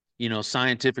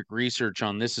 scientific research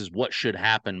on this is what should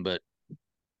happen, but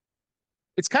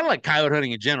it's kind of like coyote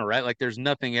hunting in general, right? Like there's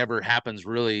nothing ever happens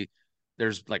really.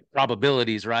 There's like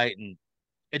probabilities, right? And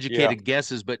Yeah, educated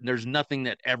guesses, but there's nothing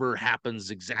that ever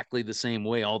happens exactly the same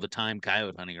way all the time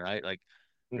coyote hunting, right? Like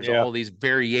there's yeah, all these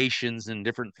variations and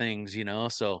different things.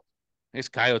 So I guess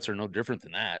coyotes are no different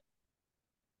than that.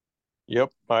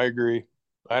 yep, I agree.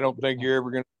 I don't think you're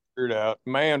ever going to figure it out.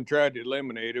 Man tried to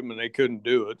eliminate them and they couldn't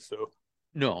do it. So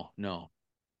No, no.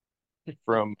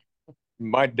 from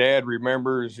my dad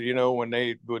remembers, when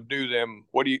they would do them,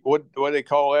 what do they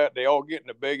call that? They all get in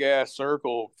a big ass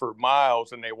circle for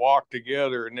miles and they walk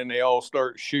together and then they all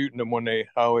start shooting them when they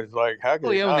I was like, how could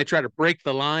Oh they yeah, when they not? try to break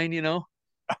the line.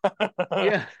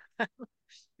 Yeah.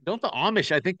 Don't the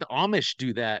Amish, I think the Amish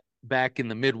do that back in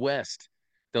the Midwest.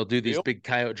 They'll do these Yep. big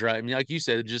coyote drive. I mean, like you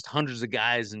said, just hundreds of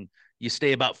guys and you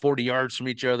stay about 40 yards from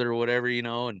each other or whatever,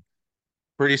 and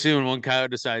pretty soon one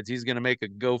coyote decides he's going to make a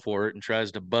go for it and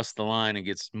tries to bust the line and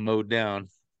gets mowed down.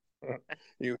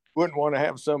 You wouldn't want to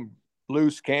have some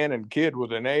loose cannon kid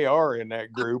with an AR in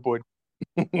that group, would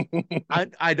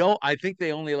I don't I think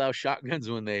they only allow shotguns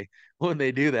when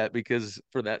they do that because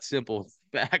for that simple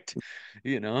fact,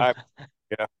 you know. I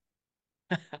yeah.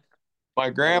 My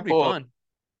That would be grandpa, fun.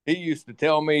 he used to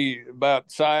tell me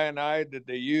about cyanide that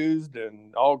they used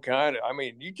and all kind of. I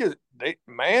mean, you just they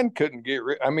man couldn't get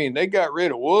rid. I mean, they got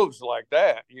rid of wolves like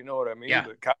that. You know what I mean? Yeah.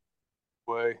 But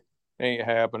way ain't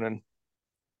happening.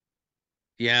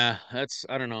 Yeah, that's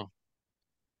I don't know.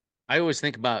 I always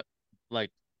think about like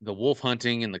the wolf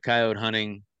hunting and the coyote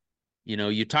hunting.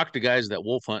 You talk to guys that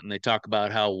wolf hunt and they talk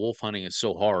about how wolf hunting is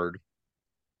so hard.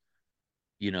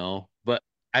 But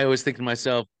I always think to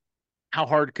myself, how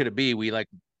hard could it be? We like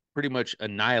pretty much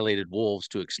annihilated wolves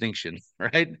to extinction,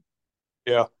 right?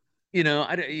 Yeah.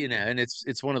 And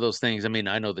it's one of those things. I mean,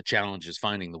 I know the challenge is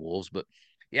finding the wolves, but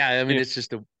yeah, I mean, Yeah. it's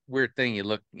just a weird thing. You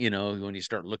look, when you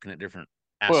start looking at different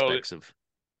Well, aspects of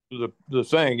the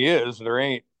thing is, there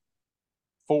ain't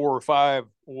four or five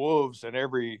wolves in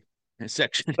every a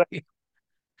section.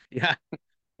 Yeah.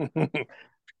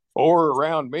 or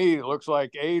around me. It looks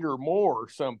like eight or more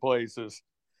some places.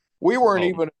 We weren't Oh,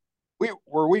 even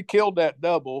we killed that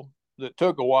double that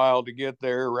took a while to get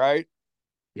there, right?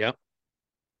 yep.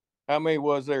 How many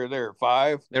was there?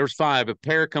 Five? There was five. A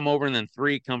pair come over and then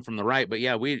three come from the right. But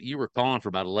yeah, you were calling for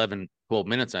about 11, 12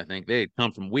 minutes, I think. They had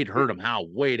come from, we'd heard them howl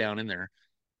way down in there.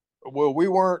 Well, we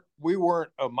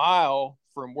weren't a mile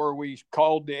from where we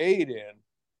called the aid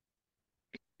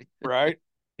in, right?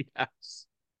 Yes.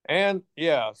 And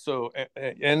yeah, so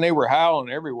and they were howling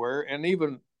everywhere. And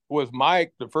even with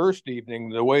Mike the first evening,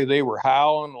 the way they were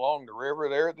howling along the river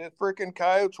there, the freaking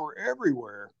coyotes were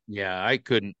everywhere. Yeah, I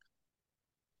couldn't,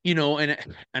 and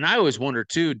I always wonder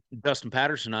too, Dustin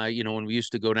Patterson and I, when we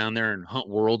used to go down there and hunt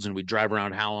worlds and we'd drive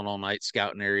around howling all night,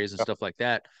 scouting areas and stuff like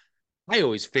that. I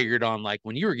always figured on like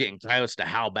when you were getting coyotes to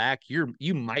howl back,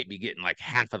 you might be getting like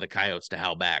half of the coyotes to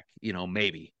howl back,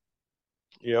 maybe.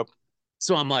 Yep.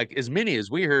 So I'm like, as many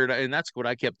as we heard, and that's what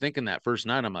I kept thinking that first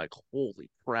night. I'm like, holy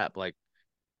crap, like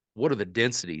what are the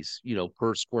densities,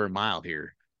 per square mile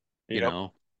here? You Yep.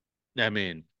 know, I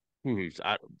mean,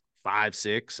 I, 5,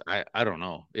 6, I don't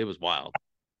know. It was wild.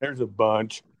 There's a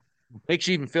bunch. Makes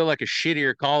you even feel like a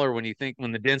shittier caller when you think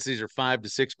when the densities are 5 to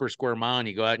 6 per square mile and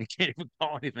you go out and you can't even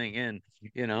call anything in,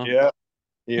 you know. Yeah.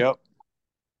 Yep.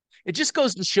 It just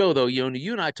goes to show though, you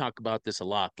and I talk about this a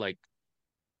lot. Like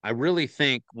I really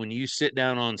think when you sit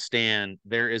down on stand,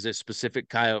 there is a specific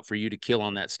coyote for you to kill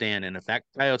on that stand. And if that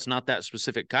coyote's not that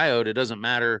specific coyote, it doesn't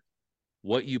matter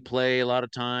what you play a lot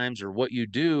of times or what you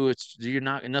do. You're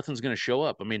not, nothing's going to show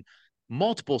up. I mean,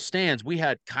 multiple stands, we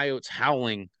had coyotes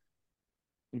howling.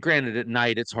 Granted, at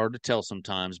night, it's hard to tell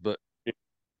sometimes, but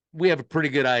we have a pretty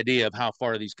good idea of how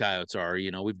far these coyotes are.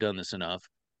 We've done this enough.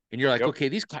 And you're like, Yep. okay,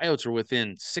 these coyotes are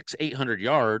within 600, 800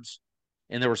 yards,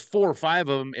 and there was 4 or 5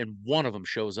 of them, and one of them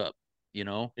shows up, you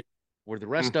know, where the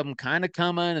rest of them kind of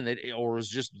coming, or was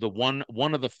just the one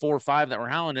of the 4 or 5 that were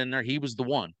howling in there. He was the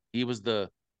one. He was the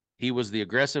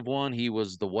aggressive one. He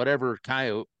was the whatever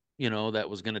coyote, that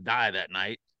was going to die that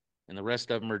night. And the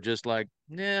rest of them are just like,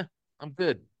 yeah, I'm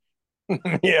good.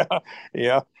 Yeah.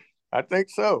 Yeah. I think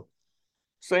so.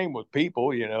 Same with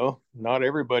people, not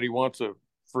everybody wants a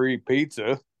free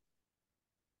pizza.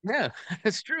 Yeah,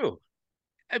 that's true.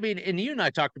 I mean, and you and I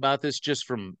talked about this just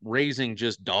from raising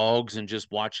just dogs and just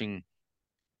watching,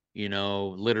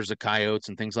 litters of coyotes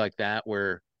and things like that,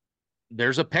 where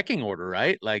there's a pecking order,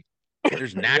 right? Like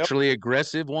there's Yep. naturally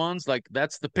aggressive ones. Like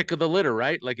that's the pick of the litter,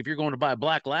 right? Like if you're going to buy a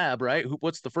black lab, right?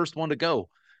 What's the first one to go?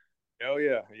 Oh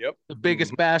yeah. Yep. The Hmm.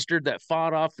 biggest bastard that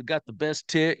fought off, that got the best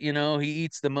tit, he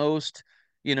eats the most,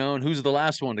 and who's the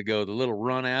last one to go? The little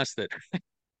run ass that,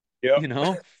 Yep. you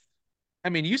know, I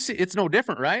mean, you see, it's no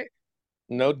different, right?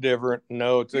 No different.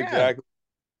 No, it's Yeah. exactly.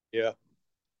 Yeah.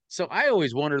 So I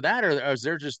always wonder that, or is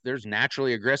there there's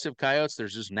naturally aggressive coyotes,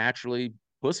 there's just naturally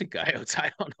pussy coyotes.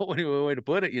 I don't know any way to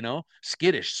put it,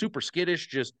 skittish, super skittish,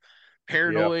 just Yeah.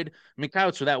 paranoid. I mean,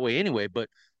 coyotes are that way anyway, but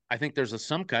I think there's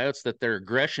some coyotes that their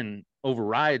aggression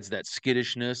overrides that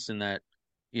skittishness and that,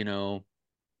 you know,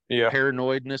 Yeah.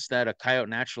 paranoidness that a coyote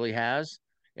naturally has.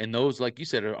 And those, like you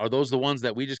said, are those the ones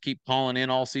that we just keep calling in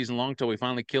all season long till we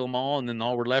finally kill them all, and then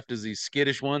all we're left is these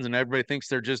skittish ones, and everybody thinks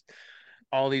they're just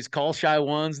all these call shy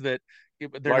ones that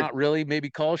they're Like not really maybe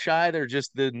call shy. They're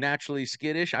just the naturally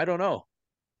skittish. I don't know.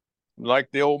 like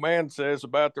the old man says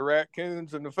about the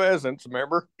raccoons and the pheasants,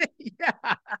 remember?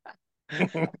 Yeah.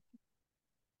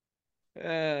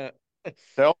 Uh,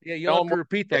 Tell yeah, you'll tell have them to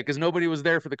repeat that because nobody was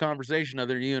there for the conversation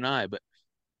other than you and I. But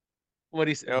what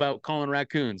he what, about calling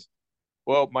raccoons?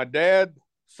 well, my dad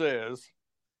says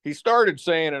he started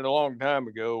saying it a long time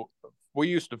ago. We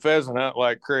used to pheasant hunt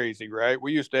like crazy, right?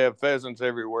 We used to have pheasants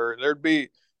everywhere. There'd be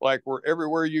like where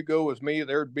everywhere you go with me,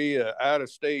 there'd be a out of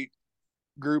state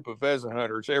group of pheasant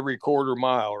hunters every quarter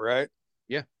mile, right?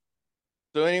 Yeah,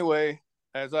 So anyway,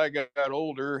 as I got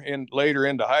older and later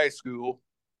into high school,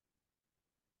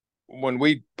 when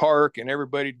we'd park and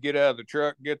everybody'd get out of the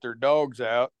truck, get their dogs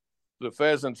out, the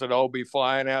pheasants would all be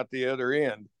flying out the other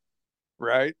end,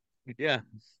 right? yeah,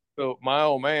 So my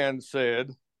old man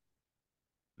said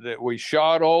that we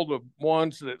shot all the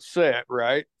ones that set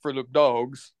right for the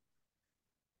dogs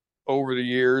over the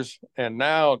years, and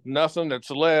now nothing that's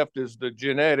left is the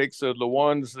genetics of the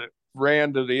ones that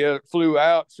ran to the flew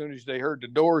out as soon as they heard the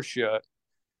door shut.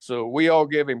 So we all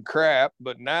give him crap,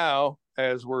 but now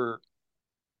as we're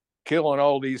killing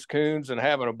all these coons and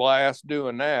having a blast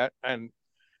doing that, and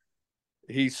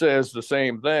he says the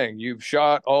same thing. You've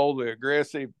shot all the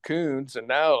aggressive coons, and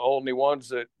now only ones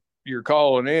that you're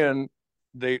calling in,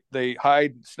 they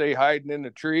stay hiding in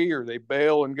the tree, or they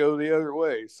bail and go the other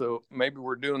way. So maybe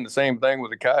we're doing the same thing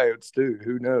with the coyotes too.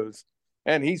 Who knows?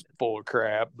 And he's full of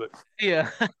crap, but yeah,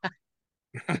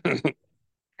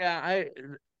 yeah.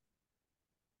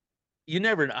 You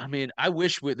never. I mean, I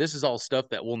wish this is all stuff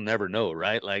that we'll never know,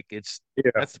 right? Like yeah,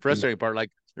 that's the frustrating part. Like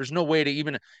There's no way to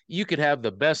even you could have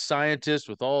the best scientist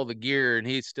with all the gear and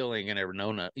he still ain't gonna ever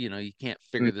know not, you can't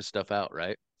figure this stuff out,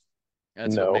 right?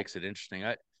 That's what No. makes it interesting.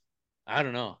 I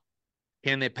don't know.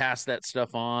 Can they pass that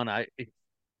stuff on?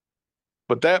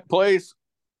 But that place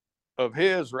of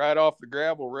his right off the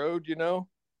gravel road,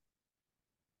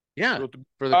 Yeah, with the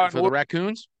for the cottonwood,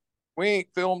 raccoons. we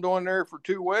ain't filmed on there for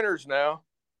 2 winters now.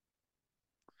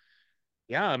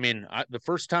 Yeah, I mean, the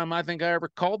first time I think I ever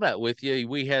called that with you,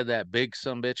 we had that big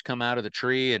sumbitch come out of the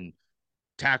tree and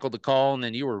tackled the call, and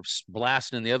then you were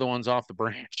blasting the other ones off the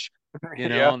branch,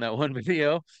 Yeah. on that one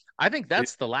video. I think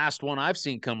that's the last one I've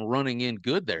seen come running in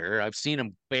good there. I've seen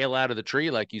him bail out of the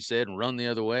tree, like you said, and run the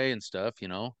other way and stuff.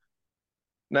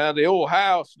 Now the old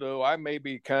house though, I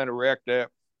maybe kind of wrecked that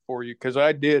for you because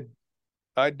I did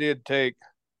take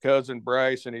cousin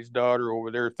Bryce and his daughter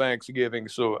over there Thanksgiving.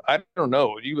 So I don't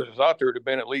know. You would have thought there would have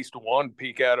been at least one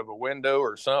peek out of a window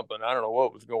or something. I don't know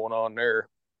what was going on there.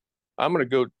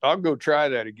 I'll go try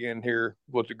that again here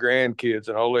with the grandkids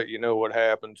and I'll let you know what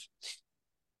happens.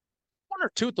 One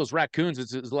or two of those raccoons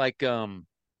is like the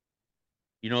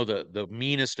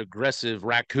meanest aggressive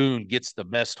raccoon gets the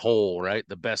best hole, right?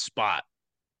 The best spot.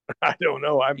 I don't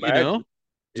know. I You know? imagine.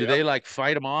 Do Yeah. they like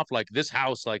fight them off? Like this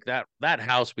house, like that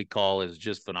house we call is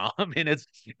just phenomenal. I mean,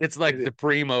 it's like It, the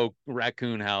primo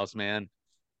raccoon house, man.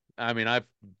 I mean, I've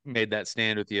made that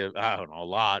stand with you, I don't know, a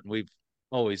lot. We've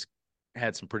always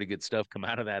had some pretty good stuff come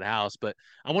out of that house. But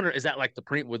I wonder, is that like the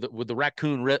pre with the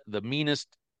raccoon, the meanest,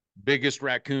 biggest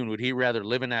raccoon? Would he rather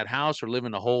live in that house or live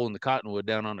in the hole in the cottonwood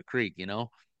down on the creek?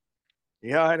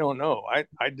 yeah, I don't know. I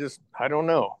don't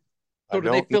know. I So do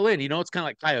they don't know. fill in? It's kind of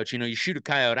like coyotes. You shoot a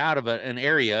coyote out of an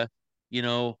area, you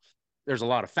know, there's a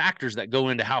lot of factors that go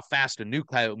into how fast a new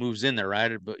coyote moves in there,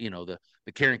 right? But the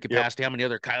carrying Yep. capacity, how many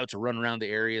other coyotes are running around the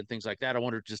area and things like that. I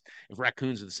wonder just if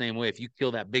raccoons are the same way. If you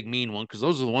kill that big mean one, because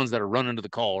those are the ones that are running to the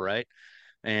call, right?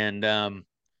 And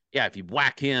yeah, if you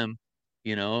whack him,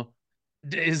 you know,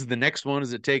 is the next one?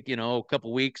 Does it take a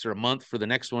couple weeks or a month for the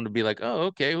next one to be like, oh,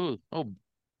 okay, ooh, oh,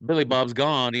 Billy Bob's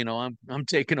gone, I'm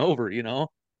taking over.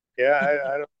 Yeah,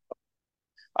 I don't.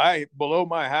 I below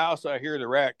my house, I hear the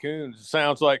raccoons. It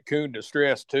sounds like coon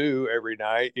distress too every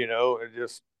night. It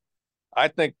just. I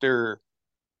think they're.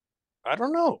 I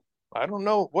don't know. I don't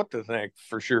know what to think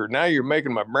for sure. Now you're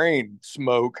making my brain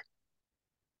smoke. this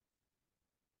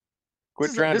Quit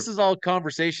is trying to. this is all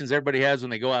conversations everybody has when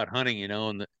they go out hunting,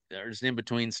 and they're just in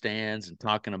between stands and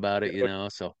talking about it.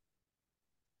 So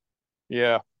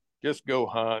Yeah, just go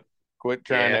hunt. Quit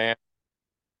trying yeah, to.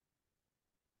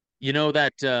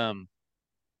 that.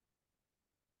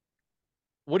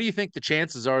 What do you think the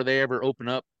chances are they ever open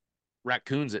up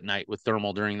raccoons at night with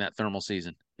thermal during that thermal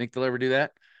season? Think they'll ever do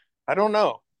that? I don't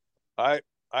know. I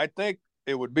I think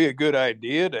it would be a good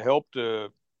idea to help to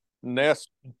nest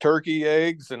turkey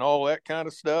eggs and all that kind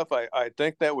of stuff. I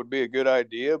think that would be a good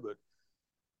idea, but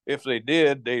if they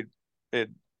did,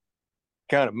 it'd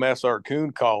kind of mess our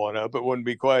coon calling up. It wouldn't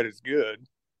be quite as good.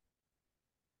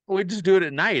 We just do it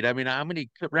at night. I mean, how many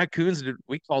raccoons did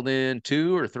we called in?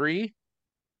 Two or three?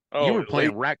 You Oh, were at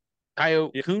least. playing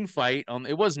coyote Yeah. coon fight on.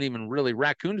 It wasn't even really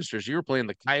raccoon distress. You were playing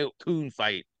the coyote coon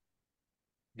fight,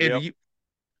 and Yep.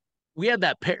 we had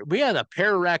a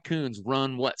pair of raccoons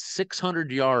run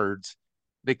 600 yards.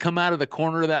 They come out of the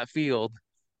corner of that field,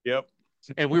 Yep.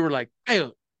 and we were like, hey,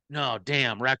 no,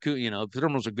 damn, raccoon, the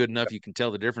thermals are good enough. You can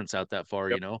tell the difference out that far.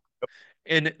 Yep.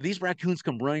 And these raccoons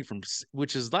come running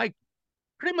which is like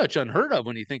pretty much unheard of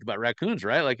when you think about raccoons,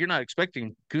 right? Like you're not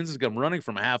expecting raccoons to come running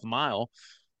from a half mile.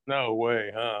 No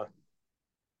way, huh?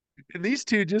 And these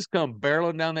two just come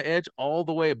barreling down the edge all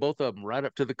the way, both of them right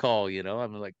up to the call.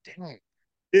 I'm like, dang.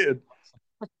 It.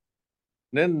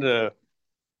 Then the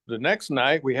next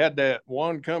night we had that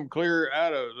one come clear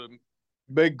out of the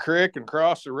big creek and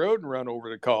cross the road and run over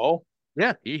the call.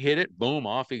 Yeah, he hit it, boom,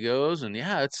 off he goes. And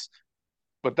yeah,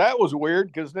 But that was weird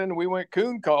because then we went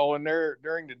coon calling there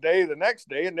during the day the next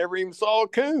day and never even saw a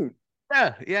coon.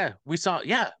 yeah.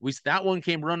 That one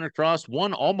came running across,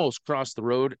 one almost crossed the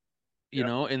road,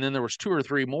 Yeah. and then there was two or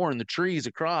three more in the trees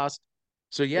across.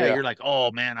 So yeah, Yeah. you're like,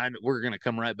 oh man, we're gonna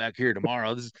come right back here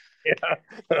tomorrow. This is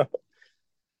Yeah.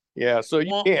 Yeah. So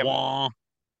you wah can't wah.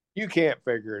 you can't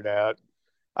figure it out.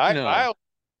 I No,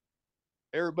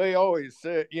 everybody always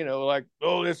said, like,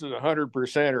 oh, this is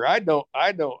 100%, or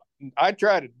I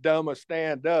try to dumb a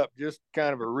stand up, just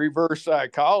kind of a reverse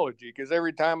psychology, because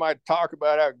every time I talk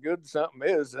about how good something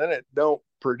is, then it don't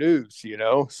produce.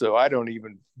 So I don't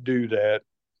even do that.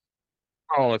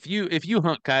 oh, if you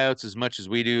hunt coyotes as much as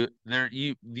we do,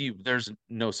 there's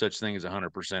no such thing as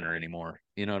 100%er anymore.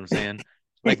 You know what I'm saying?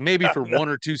 Like maybe Yeah, for one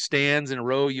or two stands in a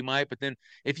row, you might, but then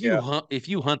yeah, if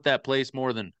you hunt that place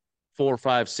more than four,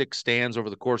 five, six stands over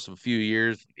the course of a few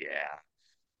years, yeah,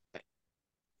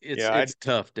 yeah. it's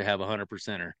tough to have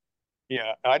 100%er.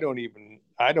 Yeah, I don't even,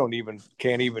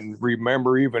 can't even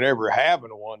remember even ever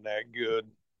having one that good.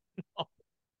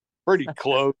 Pretty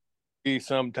close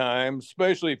sometimes,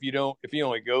 especially if you don't, if you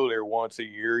only go there once a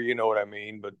year, you know what I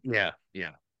mean? But Yeah,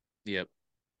 yeah, yep,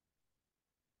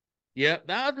 yeah.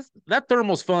 That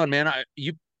thermal's fun, man.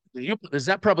 You is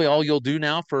that probably all you'll do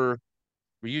now for?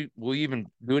 Will you even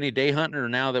do any day hunting, or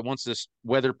now that once this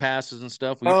weather passes and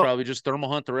stuff, will you uh, probably just thermal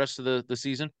hunt the rest of the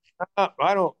season?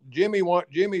 I don't.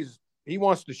 Jimmy's he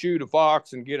wants to shoot a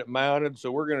fox and get it mounted,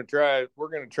 so we're gonna try. We're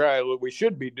gonna try. We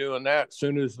should be doing that as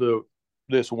soon as the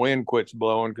this wind quits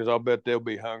blowing, because I'll bet they'll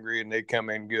be hungry and they come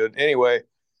in good. Anyway,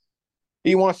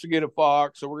 he wants to get a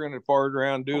fox, so we're gonna fart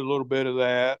around, do a little bit of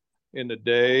that in the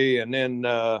day, and then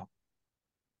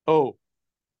oh,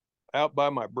 out by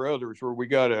my brother's where we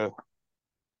got a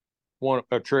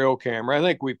trail camera. I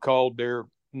think we've called there,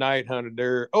 night hunted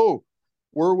there. Oh,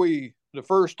 were we the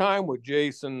first time with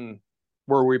Jason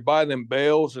where we buy them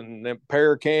bales and the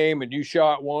pair came and you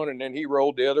shot one and then he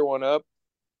rolled the other one up?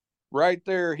 Right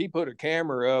there, he put a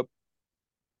camera up,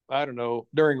 I don't know,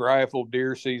 during rifle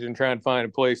deer season, trying to find a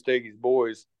place to take his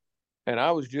boys. And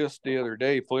I was just the other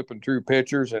day flipping through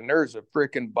pictures, and there's a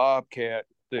freaking bobcat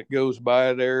that goes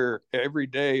by there every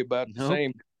day about the Nope.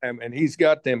 same time. And he's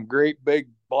got them great big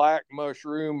black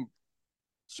mushroom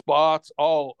spots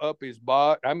all up his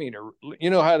butt. I mean, you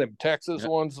know how them Texas Yeah.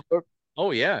 ones look?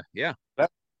 Oh yeah, yeah.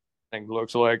 That thing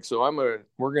looks like. So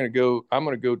we're gonna go. I'm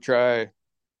gonna go try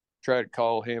to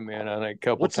call him in. I think a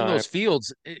couple What's in those times.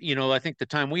 fields? I think the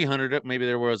time we hunted it, maybe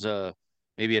there was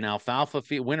maybe an alfalfa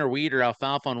field, winter wheat or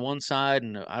alfalfa on one side,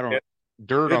 and I don't It,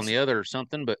 dirt on it's the other or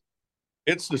something. But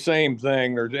it's the same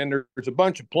thing. There's a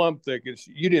bunch of plum thickets.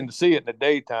 You didn't see it in the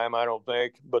daytime, I don't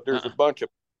think, but there's a uh, bunch of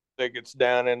thickets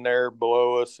down in there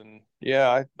below us. And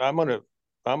yeah, I'm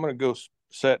gonna go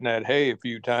set in that hay a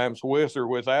few times with or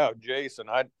without Jason.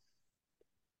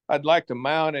 I'd like to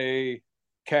mount a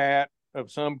cat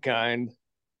of some kind,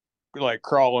 like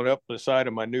crawling up the side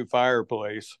of my new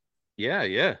fireplace. yeah,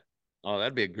 yeah. Oh,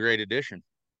 that'd be a great addition.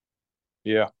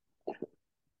 Yeah,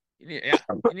 Yeah,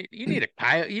 you need a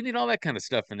coyote. You need all that kind of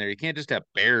stuff in there. You can't just have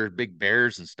bears, big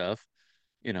bears and stuff.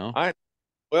 You know. I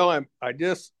well, I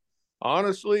just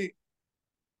honestly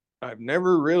I've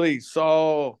never really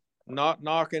saw, not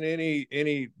knocking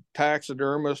any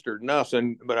taxidermist or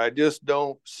nothing, but I just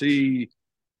don't see.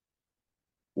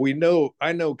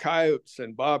 I know coyotes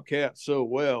and bobcats so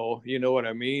well, you know what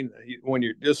I mean? When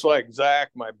you're just like Zach,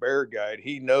 my bear guide,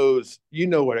 he knows, you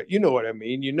know what I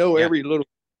mean? You know Yeah. every little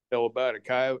detail about a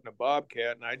coyote and a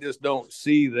bobcat, and I just don't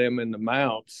see them in the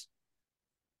mounts.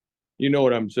 You know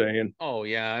what I'm saying? Oh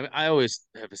yeah. I always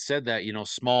have said that.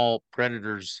 Small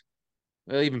predators,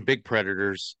 well, even big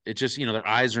predators, it just their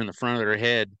eyes are in the front of their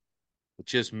head. It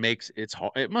just makes it's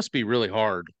hard. It must be really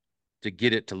hard to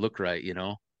get it to look right.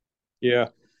 Yeah.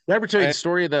 Did I ever tell you the I,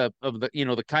 story of the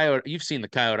the coyote? You've seen the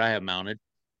coyote I have mounted.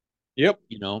 yep.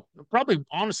 Probably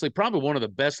honestly, probably one of the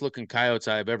best looking coyotes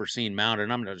I've ever seen mounted.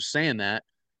 And I'm not just saying that,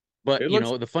 but It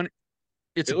looks the fun,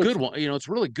 it's it a good looks one. It's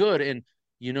really good. And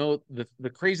the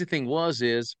crazy thing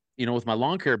is with my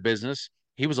lawn care business,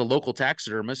 he was a local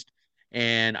taxidermist,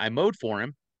 and I mowed for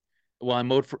him. Well, I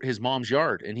mowed for his mom's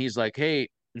yard, and he's like, "Hey,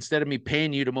 instead of me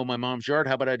paying you to mow my mom's yard,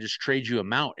 how about I just trade you a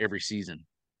mount every season?"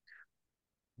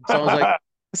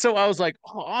 So I was like,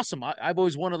 oh, awesome. I've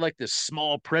always wanted like this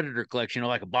small predator collection,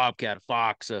 like a bobcat, a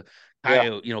fox, a yeah.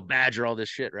 coyote, badger, all this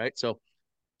shit, right? So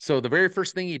the very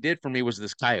first thing he did for me was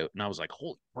this coyote, and I was like,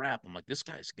 holy crap! I'm like, this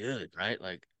guy's good, right?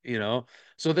 Like.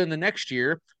 So then the next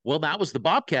year, well, that was the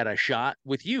bobcat I shot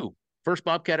with you, first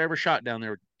bobcat I ever shot down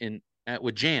there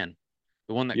with Jan,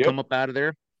 the one that Yep. come up out of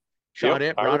there. Shot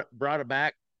Yep. it, brought it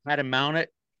back, had him mount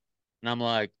it, and I'm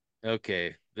like,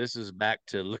 okay, this is back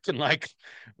to looking like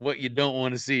what you don't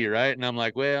want to see, right? And I'm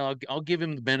like, well, I'll give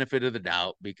him the benefit of the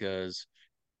doubt because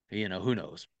who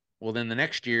knows. Well, then the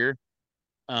next year,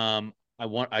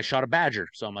 I shot a badger,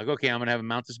 so I'm like, okay, I'm gonna have him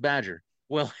mount this badger.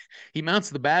 Well, he mounts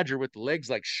the badger with the legs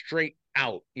like straight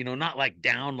out, not like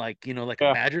down, like a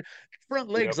Yeah. badger. Front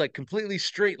Yep. legs like completely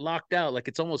straight, locked out, like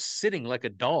it's almost sitting like a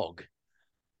dog.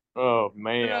 Oh And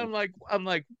man. I'm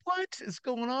like, what is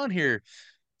going on here?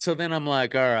 So then I'm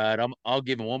like, all right, I'll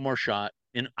give him one more shot.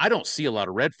 And I don't see a lot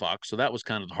of red fox, so that was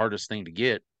kind of the hardest thing to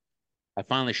get. I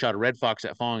finally shot a red fox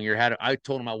that following year. I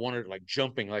told him I wanted it like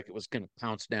jumping, like it was gonna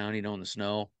pounce down, in the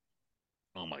snow.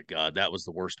 Oh my God, that was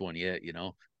the worst one yet.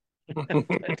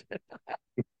 But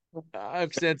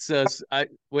I've since I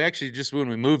we actually just when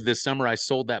we moved this summer, I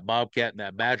sold that bobcat and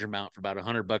that badger mount for about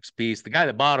 $100 a piece. The guy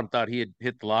that bought them thought he had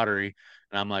hit the lottery,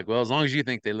 and I'm like, well, as long as you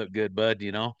think they look good, bud,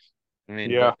 you know. I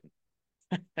mean, Yeah.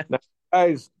 but Now,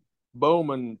 guys,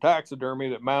 Bowman Taxidermy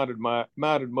that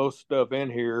mounted most stuff in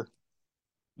here,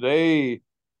 they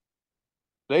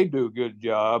they do a good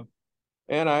job,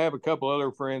 and I have a couple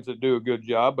other friends that do a good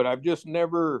job, but I've just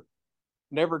never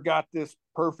got this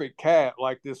perfect cat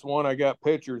like this one I got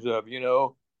pictures of.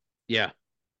 yeah,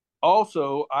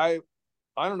 Also, I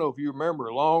don't know if you remember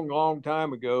a long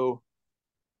time ago.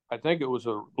 I think it was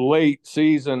a late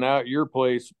season out your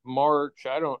place, March.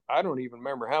 I don't even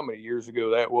remember how many years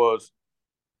ago that was.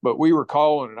 But we were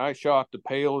calling, and I shot the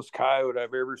palest coyote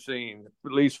I've ever seen,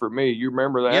 at least for me. You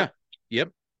remember yeah, that? yep,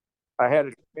 I had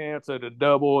a chance at a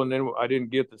double, and then I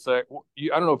didn't get the second. I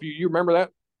don't know if you remember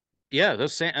that. yeah.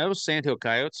 Those sandhill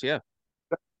coyotes, yeah,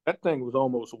 That thing was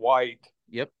almost white.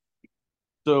 yep.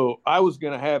 So I was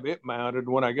going to have it mounted.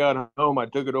 When I got home, I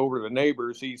took it over to the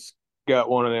neighbors. He's got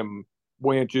one of them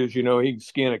winches. He can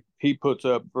skin it. He puts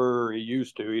up fur. He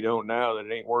used to. He don't now. That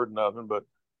it ain't worth nothing. But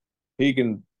he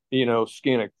can, skin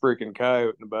a freaking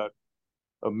coyote in about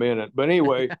a minute. But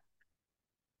anyway,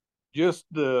 just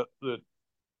the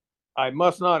I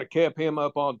must not have kept him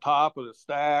up on top of the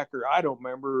stack, or I don't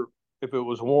remember if it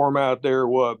was warm out there or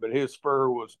what. But his fur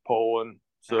was pulling.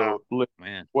 Oh, So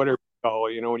man, whatever you call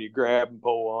it, when you grab and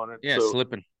pull on it. yeah, So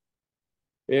slipping.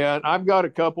 yeah, and I've got a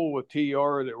couple with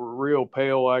TR that were real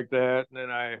pale like that, and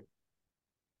then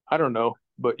I don't know,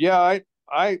 but yeah,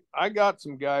 I got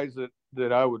some guys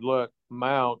that I would let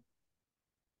mount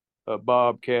a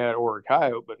bobcat or a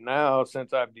coyote, but now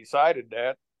since I've decided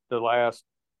that the last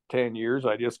 10 years,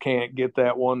 I just can't get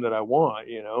that one that I want.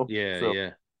 Yeah, So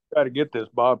yeah. got to get this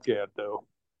bobcat though.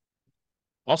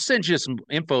 I'll send you some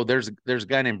info. There's a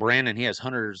guy named Brandon. He has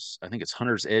Hunter's, I think it's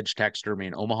Hunter's Edge Taxidermy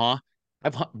in Omaha.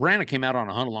 Brandon came out on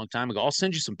a hunt a long time ago. I'll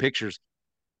send you some pictures.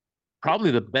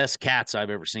 Probably the best cats I've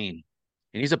ever seen,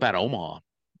 and he's up out of Omaha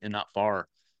and not far.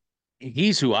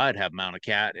 He's who I'd have mount a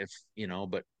cat if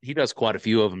but he does quite a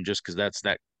few of them just because that's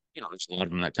that there's a lot of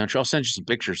them in that country. I'll send you some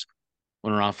pictures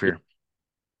when we're off here.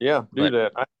 Yeah, do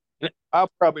But that.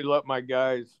 I'll probably let my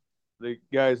guys, the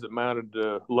guys that mounted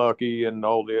Lucky and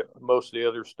all the most of the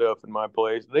other stuff in my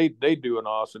place, they do an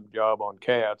awesome job on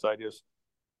cats. I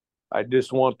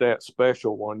just want that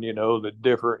special one, the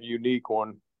different, unique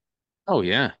one. oh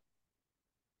yeah,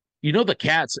 the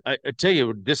cats. I tell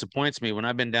you, it disappoints me when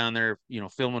I've been down there,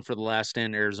 filming for the last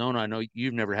stand in Arizona. I know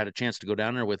you've never had a chance to go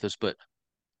down there with us, but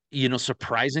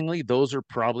surprisingly, those are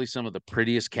probably some of the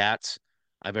prettiest cats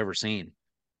I've ever seen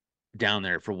down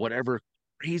there for whatever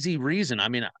crazy reason. I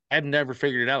mean, I've never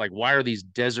figured it out. Like, why are these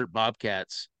desert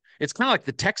bobcats? It's kind of like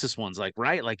the Texas ones, like,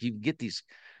 right? Like, you get these,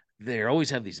 they always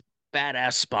have these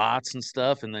badass spots and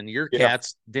stuff. And then your Yeah,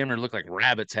 cats damn near look like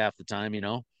rabbits half the time.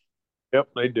 yep,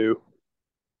 they do.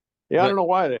 Yeah, I don't But know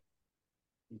why they.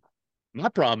 my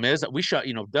problem is that we shot,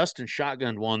 Dustin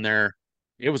shotgunned one there.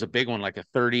 It was a big one, like a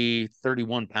 30,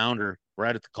 31 pounder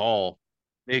right at the call.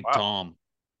 Big Wow. Tom.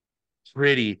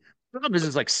 Pretty. Problem is,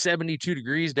 it's like 72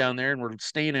 degrees down there, and we're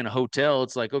staying in a hotel.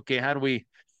 It's like, okay, Yep.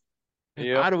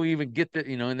 how do we even get that?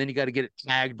 And then you got to get it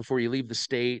tagged before you leave the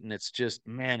state. And it's just,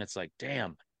 man, it's like,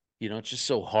 damn, it's just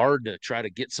so hard to try to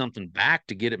get something back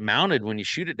to get it mounted when you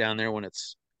shoot it down there when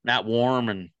it's not warm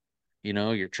and,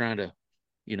 you're trying to,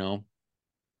 you know,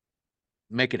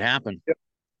 make it happen. Yep.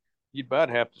 You'd about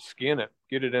have to skin it,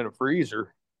 get it in a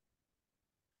freezer.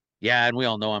 Yeah. And we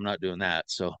all know I'm not doing that.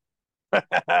 So,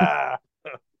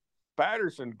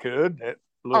 Patterson could, that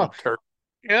oh, little turd.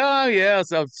 yeah, yeah.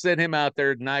 So I've sent him out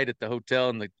there at night at the hotel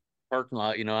in the parking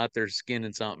lot, out there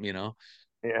skinning something. Yeah,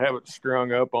 have it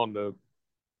strung up on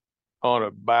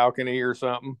a balcony or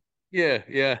something. Yeah,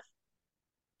 yeah.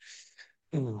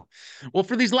 Ooh. Well,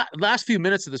 for these last few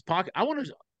minutes of this podcast, I want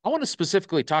to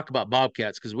specifically talk about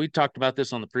bobcats because we talked about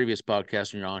this on the previous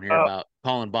podcast when you're on here Uh, about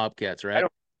calling bobcats, I right?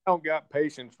 don't got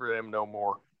patience for them no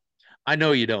more. I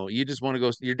know you don't. You just want to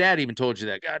go. Your dad even told you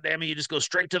that. God damn it, you just go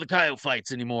straight to the coyote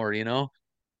fights anymore.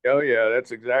 Oh yeah,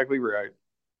 that's exactly right.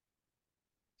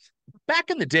 Back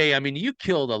in the day, I mean, you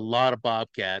killed a lot of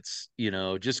bobcats.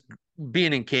 Just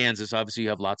being in Kansas, obviously you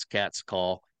have lots of cats to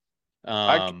call.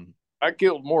 I Um, I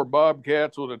killed more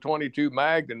bobcats with a 22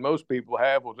 mag than most people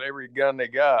have with every gun they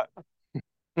got.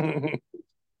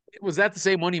 was that the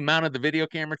same one you mounted the video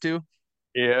camera to?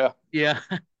 Yeah. Yeah.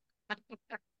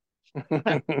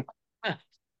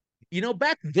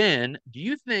 Back then, do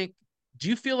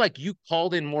you feel like you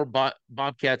called in more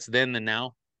bobcats then than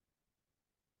now?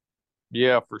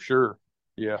 Yeah, for sure.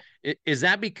 Yeah. Is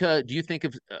that because, do you think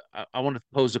of, I want to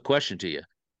pose a question to you.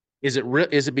 Is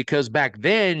it because back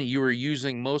then you were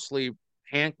using mostly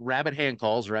rabbit hand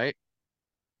calls, right?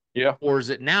 Yeah, Or is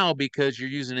it now because you're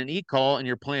using an e-call and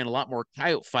you're playing a lot more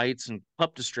coyote fights and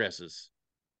pup distresses?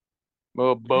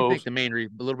 well, What do you think both. the main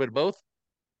reason? A little bit of both?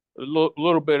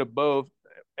 Little bit of both.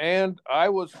 And I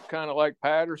was kind of like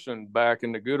Patterson back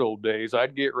in the good old days.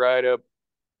 I'd get right up.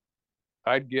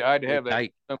 I'd Really have that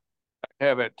tight.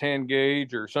 have that 10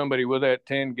 gauge or somebody with that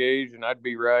 10 gauge, and I'd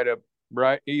be right up,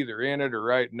 right either in it or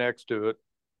right next to it.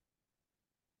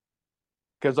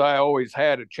 Because I always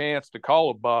had a chance to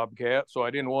call a bobcat, so I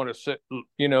didn't want to sit.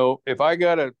 If I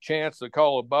got a chance to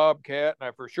call a bobcat, and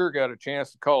I for sure got a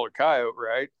chance to call a coyote,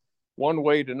 right? One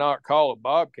way to not call a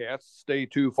bobcat is stay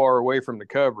too far away from the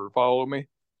cover. Follow me?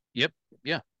 Yep.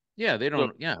 Yeah. Yeah. They So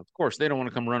don't. Yeah. Of course, they don't want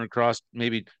to come running across.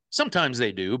 Maybe sometimes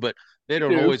they do, but they you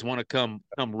don't do, always want to come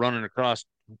running across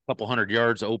a couple hundred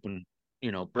yards of open,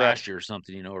 right? pasture or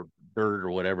something, or dirt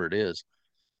or whatever it is.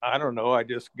 I don't know.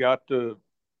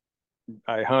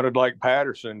 I hunted like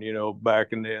Patterson,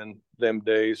 back in them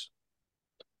days.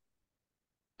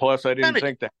 Plus, Kind of.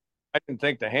 I didn't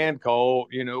think the hand call,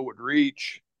 would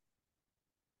reach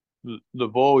the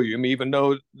volume, even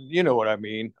though you know what I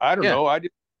mean. I don't Yeah. know. I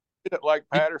just did it like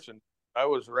Did Patterson. I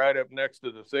was right up next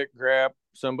to the thick crap,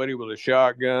 somebody with a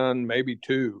shotgun, maybe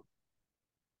two.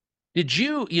 did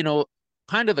you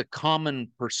kind of the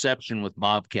common perception with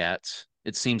bobcats?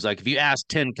 It seems like if you ask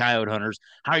 10 coyote hunters,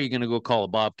 how are you going to go call a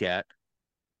bobcat?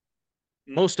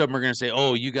 Most of them are going to say,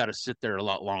 "Oh, you got to sit there a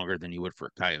lot longer than you would for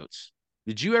coyotes."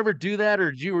 Did you ever do that,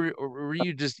 or were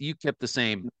you just you kept the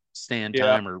same stand Yeah,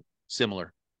 time or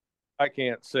similar? I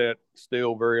can't sit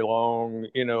still very long.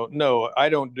 No, I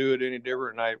don't do it any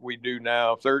different than we do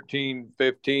now. 13,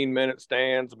 15-minute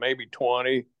stands, maybe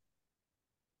 20.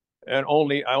 And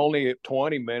I only at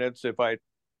 20 minutes if I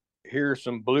hear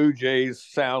some blue jays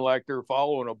sound like they're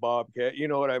following a bobcat. You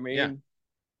know what I Yeah. mean?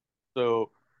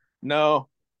 So no.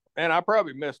 And I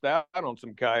probably missed out on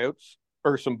some coyotes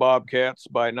or some bobcats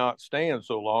by not staying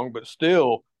so long, but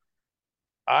still,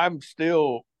 I'm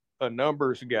still a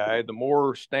numbers guy. The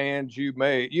more stands you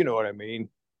make, you know what I mean?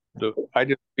 I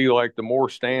just feel like the more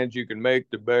stands you can make,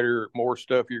 the better, more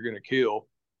stuff you're going to kill.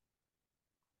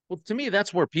 Well, to me,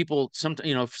 that's where people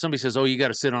sometimes, if somebody says, "Oh, you got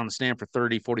to sit on a stand for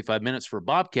 30, 45 minutes for a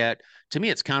bobcat," to me,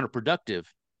 it's counterproductive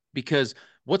because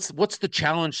what's the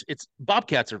challenge? It's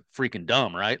bobcats are freaking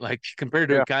dumb, right? Like compared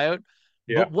to a Yeah. coyote.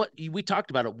 Yeah. But what we talked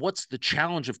about it, what's the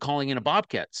challenge of calling in a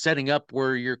bobcat? Setting up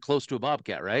where you're close to a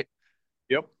bobcat, right?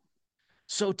 Yep.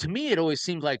 So to me, it always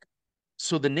seemed like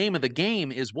so the name of the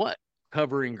game is what?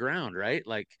 Covering ground, right?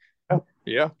 Like,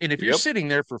 Yeah. and if you're Yep. sitting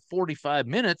there for 45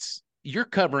 minutes, you're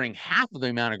covering half of the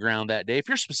amount of ground that day. If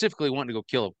you're specifically wanting to go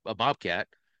kill a bobcat,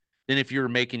 then if you're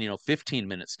making,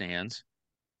 15-minute stands,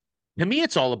 to me,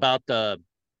 it's all about and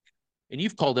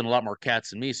you've called in a lot more cats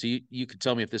than me, so you can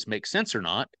tell me if this makes sense or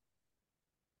not.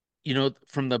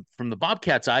 From the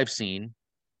bobcats I've seen,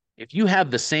 if you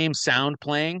have the same sound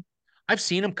playing, I've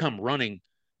seen them come running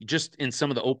just in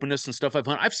some of the openness and stuff I've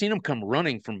hunted. I've seen them come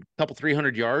running from a couple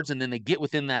 300 yards and then they get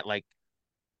within that like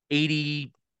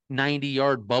 80,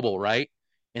 90-yard bubble, right?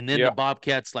 And then the Yeah.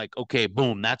 bobcats like, okay,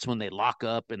 boom, that's when they lock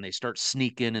up and they start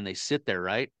sneaking and they sit there,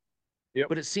 right? Yep.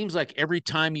 But it seems like every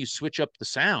time you switch up the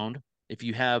sound, if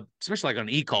you have, especially like on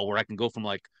an e-call where I can go from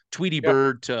like Tweety Yeah.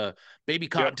 Bird to Baby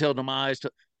Yep. Cottontail Demise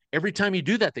to every time you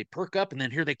do that, they perk up and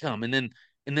then here they come. And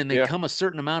then they Yeah. come a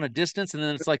certain amount of distance, and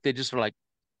then it's like they just are like,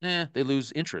 they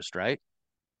lose interest, right?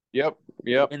 Yep.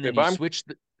 Yep. And then If you I'm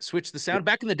switch the sound.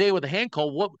 Back in the day with a hand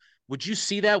call, what would you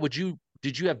see that?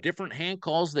 Did you have different hand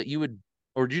calls that you would,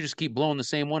 or did you just keep blowing the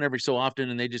same one every so often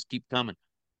and they just keep coming?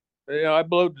 Yeah, I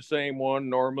blowed the same one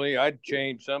normally. I'd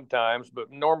change sometimes,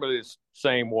 but normally it's the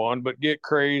same one, but get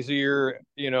crazier,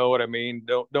 you know what I mean?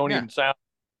 Don't Yeah. even sound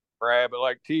rabbit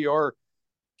like TR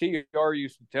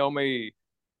used to tell me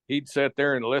he'd sit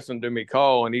there and listen to me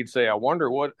call and he'd say, I wonder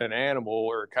what an animal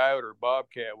or a coyote or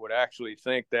bobcat would actually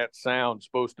think that sound's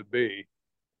supposed to be.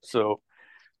 So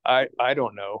I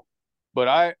don't know.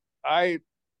 But I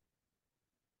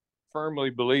firmly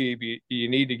believe you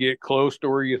need to get close to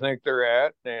where you think they're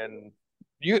at and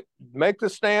you make the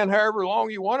stand however long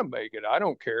you want to make it. I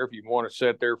don't care if you want to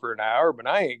sit there for an hour, but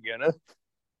I ain't gonna.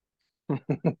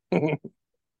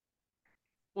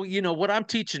 Well, what I'm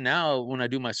teaching now when I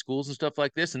do my schools and stuff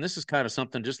like this, and this is kind of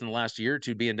something just in the last year or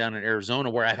two being down in Arizona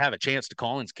where I have a chance to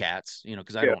call in cats,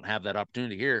 because I Yeah. don't have that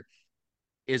opportunity here,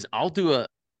 is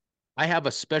I have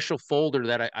a special folder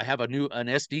that I have an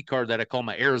SD card that I call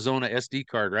my Arizona SD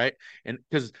card, right? And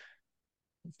because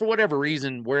for whatever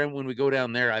reason, when we go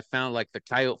down there, I found like the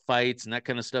coyote fights and that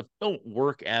kind of stuff don't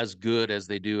work as good as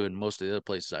they do in most of the other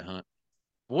places I hunt.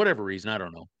 For whatever reason, I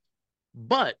don't know.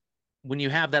 But when you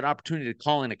have that opportunity to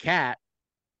call in a cat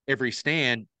every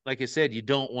stand, like I said, you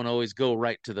don't want to always go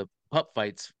right to the pup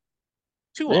fights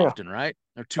too Yeah. often, right?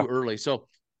 Or too early. So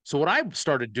what I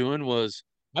started doing was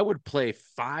I would play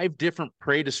 5 different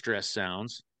prey distress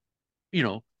sounds,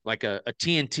 like a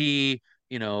TNT,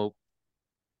 you know,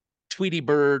 Tweety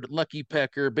Bird, Lucky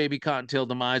Pecker, Baby Cottontail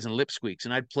Demise, and Lip Squeaks.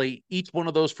 And I'd play each one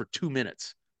of those for 2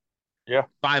 minutes, Yeah.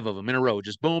 5 of them in a row,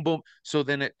 just boom, boom. So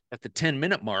then at the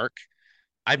 10-minute mark,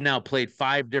 I've now played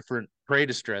 5 different prey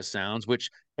distress sounds, which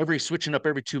every switching up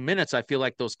every 2 minutes, I feel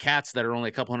like those cats that are only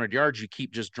a couple hundred yards, you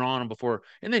keep just drawing them before,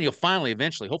 and then you'll finally,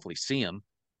 eventually, hopefully see them,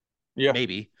 Yeah.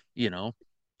 maybe.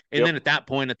 And Yep. then at that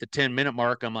point, at the 10-minute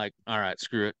mark, I'm like, all right,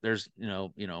 screw it. There's,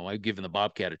 I've given the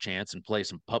Bobcat a chance and play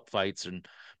some pup fights and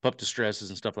pup distresses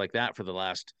and stuff like that for the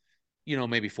last,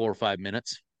 maybe 4 or 5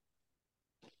 minutes.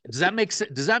 Does that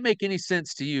make any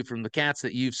sense to you from the cats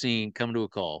that you've seen come to a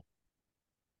call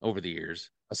over the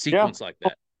years? A Yeah. sequence like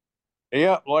that?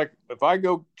 Yeah. Like if I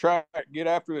go try to get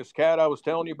after this cat I was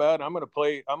telling you about, I'm gonna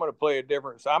play a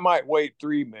different. I might wait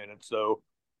 3 minutes though.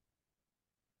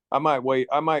 I might wait.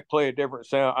 I might play a different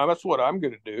sound. That's what I'm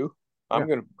gonna do. Yeah.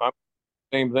 I'm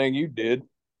same thing you did.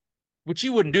 Which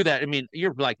you wouldn't do that. I mean,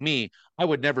 you're like me. I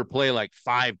would never play like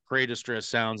 5 prey distress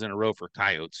sounds in a row for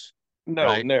coyotes, No,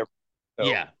 right? never. No.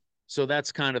 Yeah. So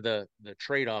that's kind of the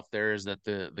trade off there is that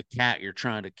the cat you're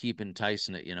trying to keep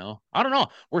enticing it. I don't know.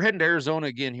 We're heading to Arizona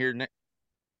again here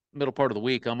middle part of the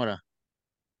week. I'm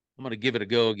gonna give it a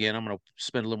go again. I'm gonna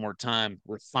spend a little more time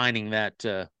refining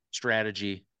that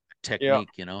strategy Yeah.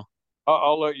 technique.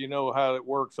 I'll let you know how it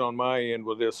works on my end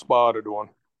with this spotted one.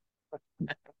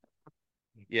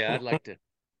 Yeah, I'd like to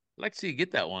see you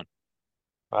get that one.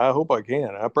 I hope I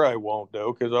can. I probably won't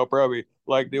though, because I'll probably,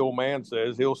 like the old man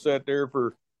says, he'll sit there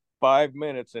for 5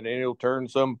 minutes and then he'll turn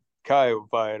some coyote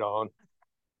fight on.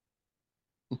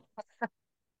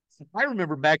 I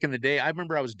remember back in the day, I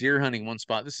remember I was deer hunting one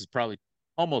spot. This is probably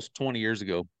almost 20 years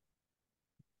ago.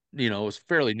 I was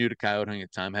fairly new to coyote hunting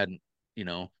at the time, hadn't, you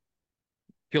know,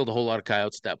 killed a whole lot of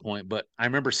coyotes at that point. But I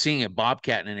remember seeing a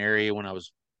bobcat in an area when I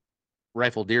was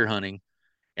rifle deer hunting.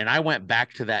 And I went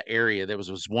back to that area. There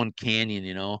was one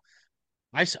canyon.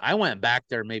 I went back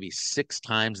there maybe 6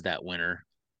 times that winter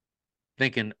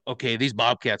thinking, okay, these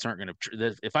bobcats aren't going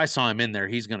to, if I saw him in there,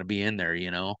 he's going to be in there.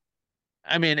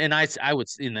 I mean, and I would,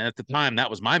 at the time, that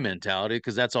was my mentality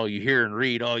because that's all you hear and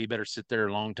read. Oh, you better sit there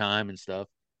a long time and stuff.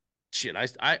 Shit,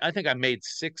 I think I made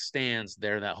 6 stands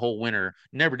there that whole winter.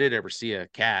 Never did ever see a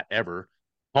cat ever.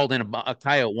 Called in a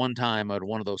coyote one time at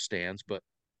one of those stands, but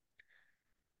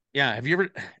yeah, have you ever?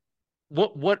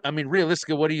 What? I mean,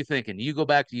 realistically, what are you thinking? You go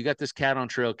back, you got this cat on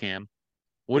trail cam.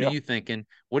 What are Yeah. you thinking?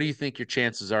 What do you think your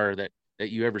chances are that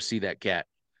you ever see that cat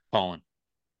calling?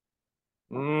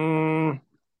 Mm,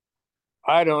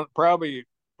 I don't probably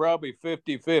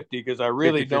 50-50 because I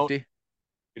really don't 50-50? know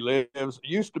where he lives. It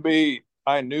used to be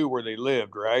I knew where they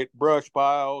lived, right? Brush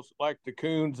piles, like the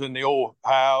coons in the old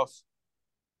house.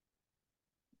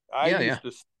 I Yeah, yeah. used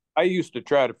to I used to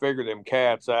try to figure them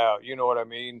cats out, you know what I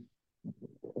mean?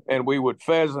 And we would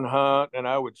pheasant hunt and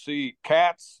I would see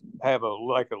cats have a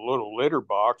little litter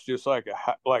box just like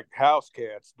house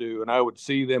cats do, and I would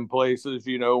see them places,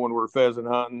 when we're pheasant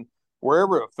hunting.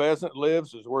 Wherever a pheasant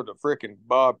lives is where the freaking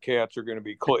bobcats are going to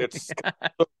be. It's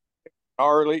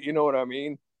gnarly, you know what I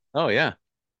mean? Oh, yeah.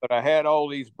 But I had all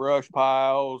these brush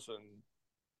piles, and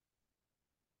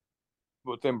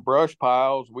with them brush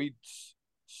piles, we'd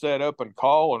set up and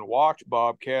call and watch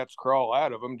bobcats crawl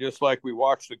out of them, just like we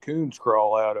watched the coons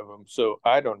crawl out of them. So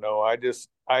I don't know. I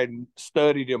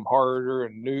studied them harder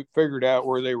and figured out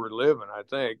where they were living. I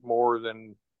think more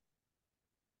than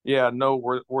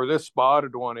know where this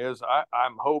spotted one is.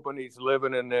 I'm hoping he's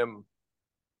living in them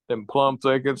plum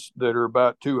thickets that are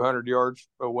about 200 yards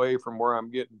away from where I'm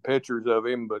getting pictures of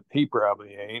him, but he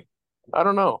probably ain't. I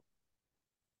don't know.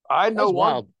 I know That's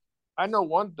one. wild. I know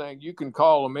one thing. You can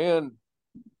call them in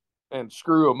and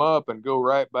screw them up and go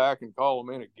right back and call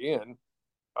them in again.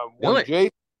 When Really?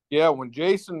 Jason, yeah, when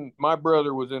Jason, my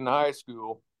brother, was in high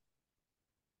school,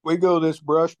 we go this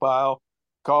brush pile,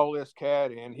 call this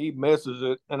cat in. He misses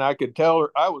it, and I could tell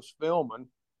her I was filming.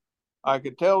 I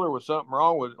could tell there was something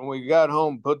wrong with it. When we got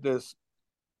home, put this.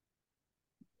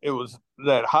 It was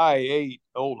that high 8,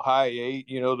 old high 8,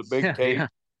 the big Yeah, tape, yeah.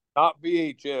 not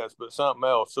VHS, but something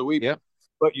else. Yep.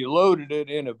 But you loaded it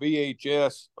in a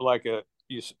VHS, like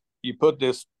you put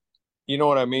this, you know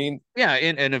what I mean? Yeah,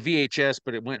 and a VHS,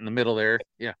 but it went in the middle there.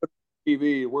 Yeah.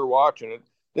 TV, we're watching it.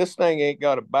 This thing ain't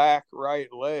got a back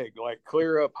right leg, like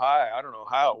clear up high. I don't know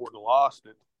how it would have lost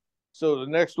it. So the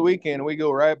next weekend we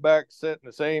go right back, sit in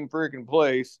the same freaking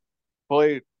place,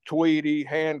 play Tweety,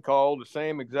 hand call, the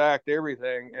same exact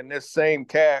everything, and this same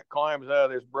cat climbs out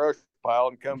of this brush pile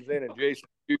and comes in, and Jason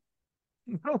shoots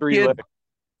No three kid.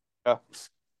 legs.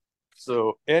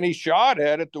 So, and he shot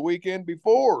at it the weekend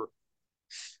before.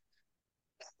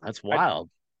 That's I, wild.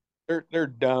 they're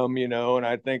dumb, and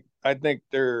I think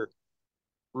they're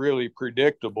really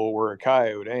predictable where a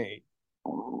coyote ain't.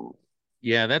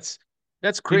 Yeah, that's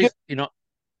You crazy. just,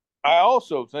 I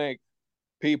also think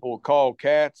people call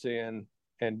cats in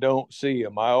and don't see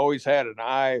them. I always had an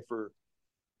eye for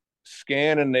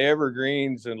scanning the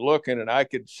evergreens and looking, and I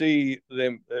could see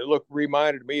them. It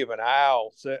reminded me of an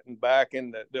owl sitting back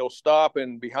in the. They'll stop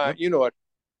in behind. Yep.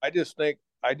 I just think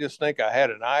I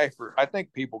had an eye for. I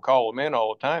think people call them in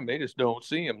all the time. They just don't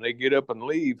see them. They get up and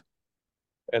leave,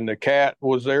 and the cat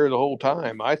was there the whole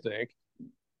time. I think.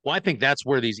 Well, I think that's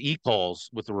where these e-calls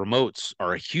with the remotes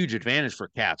are a huge advantage for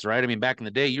cats, right? I mean, back in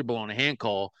the day, you're blowing a hand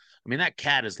call. I mean, that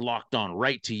cat is locked on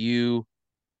right to you.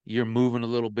 You're moving a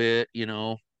little bit.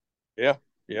 Yeah,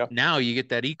 yeah, Now you get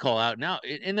that e-call out. Now,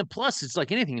 and then plus, it's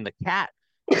like anything in the cat,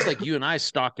 just like you and I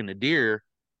stalking a deer,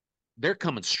 they're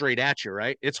coming straight at you,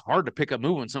 right? It's hard to pick up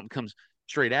moving when something comes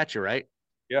straight at you, right?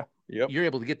 yeah, yep. You're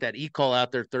able to get that e-call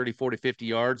out there 30, 40, 50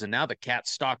 yards, and now the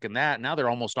cat's stalking that. Now they're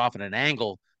almost off at an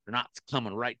angle. They're not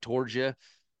coming right towards you.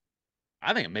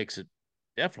 I think it makes it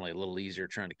definitely a little easier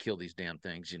trying to kill these damn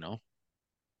things.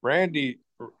 Randy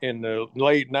in the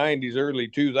late '90s, early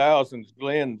 2000s,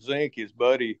 Glenn Zink, his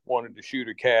buddy, wanted to shoot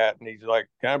a cat, and he's like,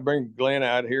 "Can I bring Glenn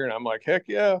out here?" And I'm like, "Heck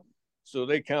yeah!" So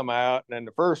they come out, and then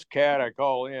the first cat I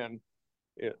call in,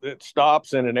 it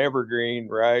stops in an evergreen,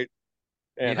 right?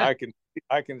 And Yeah.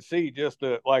 I can see just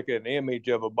like an image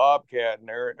of a bobcat in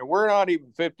there, and we're not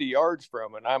even 50 yards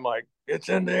from it. I'm like, "It's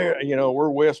in there," we're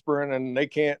whispering, and they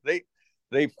can't.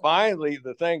 They finally,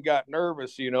 the thing got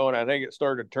nervous, and I think it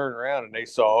started to turn around, and they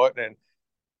saw it. And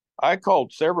I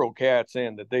called several cats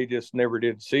in that they just never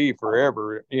did see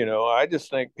forever. I just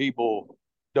think people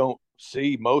don't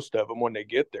see most of them when they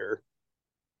get there.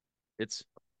 It's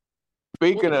well,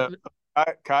 Speaking of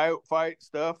coyote fight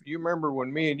stuff, you remember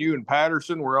when me and you and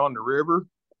Patterson were on the river,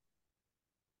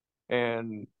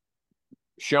 and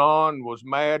Sean was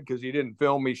mad because he didn't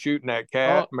film me shooting that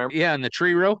cat. oh Remember yeah, in the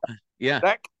tree row. Yeah.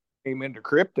 that came into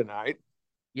kryptonite.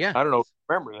 Yeah. I don't know if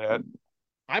you remember that.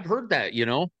 I've heard that.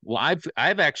 Well,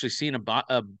 I've actually seen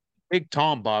a big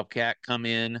Tom bobcat come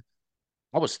in.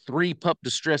 I was 3 pup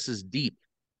distresses deep.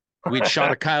 We had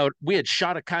shot a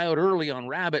coyote early on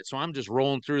rabbit, so I'm just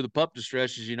rolling through the pup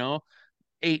distresses,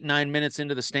 8, 9 minutes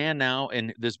into the stand now,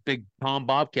 and this big Tom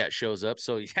bobcat shows up.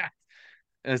 So yeah,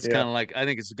 it's Yeah. kind of like I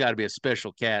think it's got to be a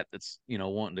special cat that's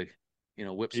wanting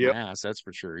to whip some Yep. ass. That's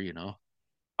for sure.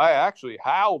 I actually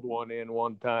howled one in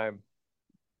one time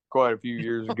quite a few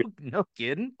years ago. No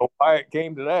kidding. I don't know why it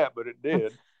came to that, but it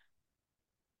did.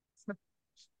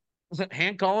 Was it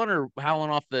hand calling or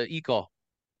howling off the e call?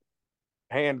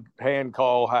 Hand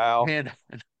call howl Hand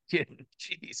kidding.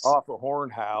 Jeez. off a horn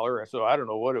howler. So I don't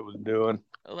know what it was doing.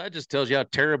 Well, that just tells you how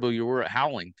terrible you were at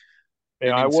howling. And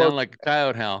Didn't even sound like a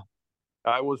coyote howl.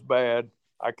 I was bad.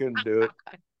 I couldn't do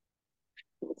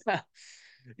it.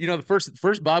 The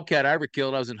first bobcat I ever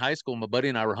killed, I was in high school. My buddy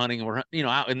and I were hunting, and we're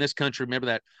out in this country. Remember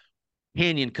that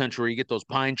canyon country where you get those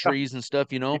pine trees and stuff.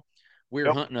 We were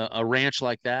Yep. hunting a ranch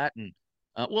like that, and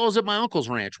well, it was at my uncle's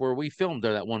ranch where we filmed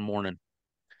there that one morning.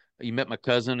 You met my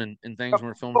cousin and things when we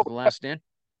were filming for the last stand.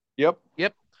 Yep.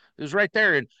 Yep, it was right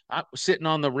there, and I was sitting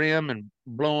on the rim and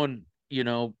blowing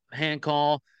hand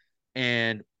call,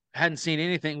 and hadn't seen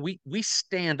anything. We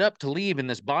stand up to leave, and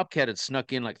this bobcat had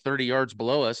snuck in like 30 yards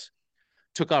below us,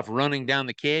 took off running down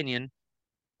the canyon.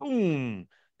 Boom.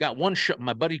 Got one shot.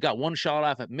 My buddy got one shot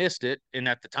off it, missed it. And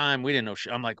at the time, we didn't know.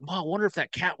 I'm like, well, I wonder if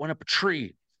that cat went up a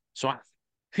tree. So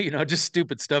just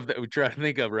stupid stuff that we try to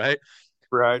think of, right?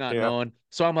 Right. Not Yeah. knowing.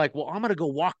 So I'm like, well, I'm going to go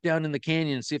walk down in the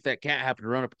canyon and see if that cat happened to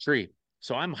run up a tree.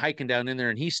 So I'm hiking down in there,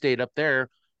 and he stayed up there.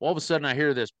 All of a sudden, I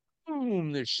hear this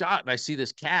boom, this shot, and I see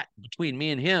this cat between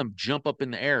me and him jump up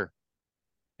in the air.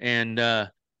 And I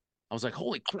was like,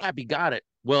 holy crap, he got it.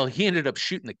 Well, he ended up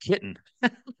shooting the kitten.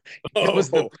 it was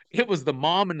the Oh, it was the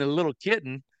mom and the little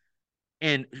kitten,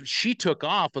 and she took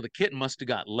off. Well, the kitten must have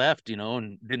got left,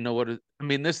 and didn't know I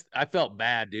mean, I felt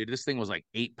bad, dude. This thing was like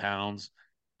 8 pounds.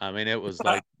 I mean, it was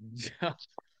like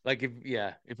like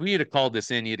if we had called this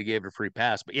in, you'd have gave it a free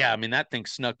pass. But yeah, I mean, that thing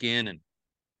snuck in, and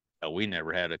we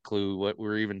never had a clue what we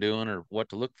were even doing or what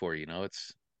to look for.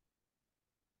 It's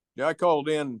yeah. I called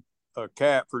in a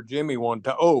cat for Jimmy one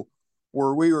time. Oh,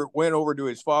 where went over to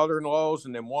his father-in-law's,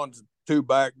 and then one's two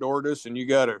backdoored us, and you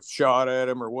got a shot at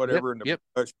him or yep, whatever, and yep,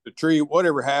 the tree,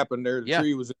 whatever happened there, the yeah.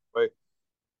 tree was anyway.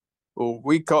 Well,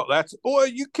 we call that's boy,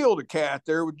 you killed a cat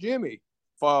there with Jimmy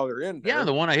father in Yeah, there.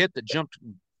 the one I hit that jumped,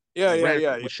 Yeah, yeah, ran,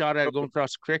 yeah, yeah. was shot at it going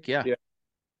across the creek. Yeah. Yeah.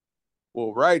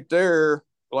 Well, right there,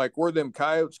 like where them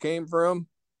coyotes came from,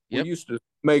 we Yep. used to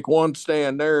make one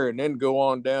stand there and then go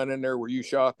on down in there where you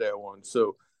shot that one.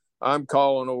 So I'm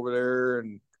calling over there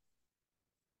and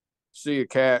see a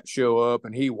cat show up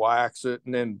and he whacks it,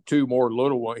 and then two more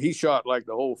little ones. He shot like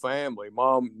the whole family,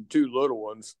 mom and two little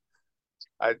ones.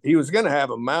 He was going to have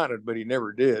them mounted, but he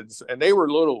never did. And they were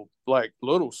little, like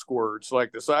little squirts,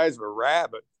 like the size of a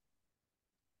rabbit.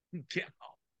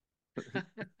 Yeah.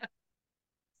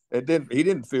 It didn't. He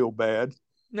didn't feel bad.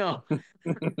 No.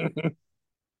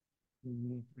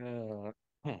 Huh.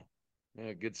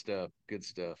 Yeah, good stuff. Good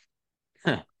stuff.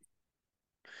 Huh.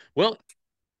 Well,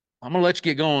 I'm gonna let you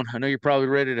get going. I know you're probably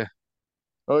ready to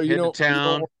Oh, head to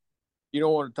town. you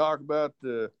don't want to talk about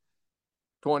the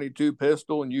 22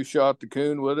 pistol and you shot the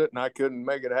coon with it, and I couldn't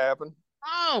make it happen.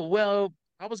 Oh, well,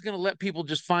 I was gonna let people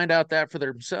just find out that for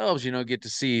themselves, get to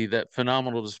see that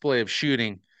phenomenal display of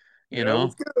shooting, you Yeah, it know.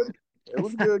 was good. It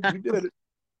was good. You did it.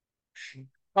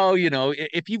 Oh,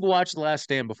 if you've watched The Last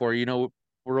Stand before,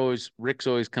 Rick's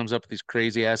always comes up with these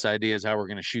crazy ass ideas how we're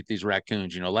gonna shoot these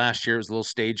raccoons. Last year it was a little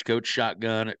stagecoach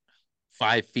shotgun at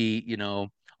 5 feet,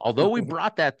 Although we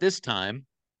brought that this time,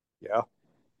 Yeah.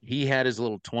 he had his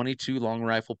little 22 long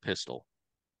rifle pistol,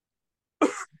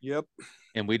 Yep.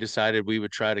 and we decided we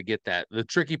would try to get that. The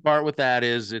tricky part with that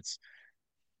is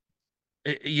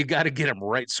you got to get him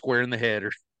right square in the head.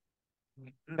 Or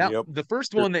now Yep. the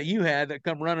first one that you had that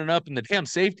come running up and the damn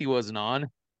safety wasn't on,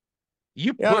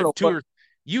 you Yeah, I don't know put two what. or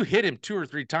you hit him 2 or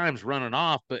 3 times running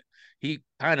off, but he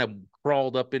kind of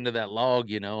crawled up into that log,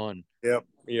 and Yep.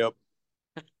 Yep.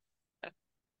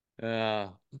 uh, That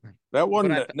but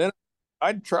wasn't. Then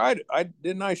I tried it. I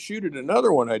didn't. I shoot at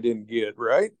another one I didn't get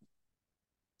right.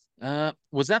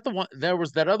 was that the one? There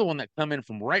was that other one that come in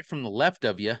from right from the left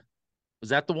of you. Was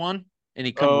that the one? And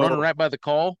he come running Oh, right by the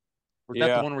call? Or was that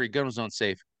the yeah. one where your gun was on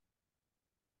safe?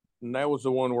 And that was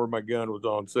the one where my gun was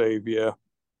on save. Yeah.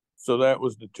 So that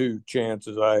was the two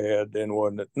chances I had then,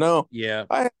 wasn't it? No, Yeah.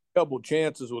 I had a couple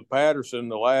chances with Patterson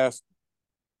the last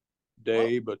Oh,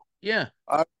 day, but yeah.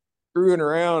 I was screwing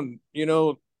around,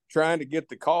 trying to get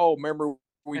the call. Remember,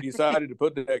 we decided to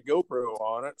put that GoPro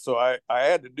on it, so I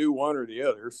had to do one or the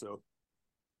other. So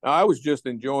I was just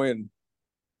enjoying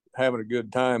having a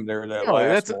good time there that No, last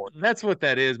that's morning. that's what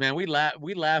that is, man. We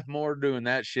laugh more doing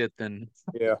that shit than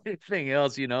Yeah, anything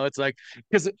else. It's like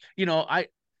because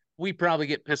we probably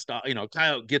get pissed off.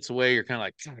 Coyote gets away. You're kind of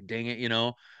like, God dang it.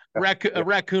 A yeah,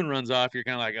 raccoon runs off. You're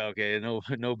kind of like, okay, no,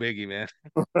 no biggie, man.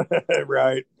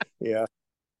 right. Yeah.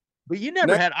 But you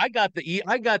never Next, had. I got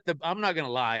the. I'm not gonna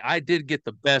lie. I did get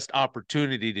the best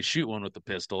opportunity to shoot one with the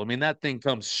pistol. I mean, that thing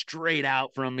comes straight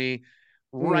out from me,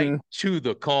 right mm, to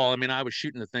the call. I mean, I was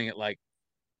shooting the thing at like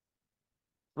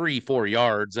 3, 4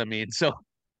 yards. I mean, so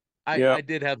I yeah, I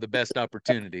did have the best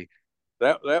opportunity.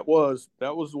 that was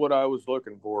what I was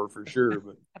looking for sure.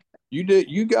 But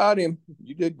you got him.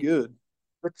 You did good.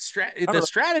 But I the don't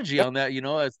strategy know. on that,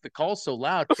 as the call's so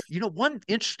loud, one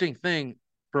interesting thing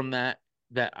from that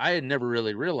I had never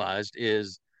really realized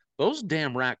is those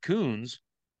damn raccoons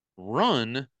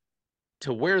run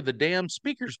to where the damn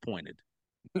speaker's pointed.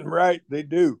 Right, they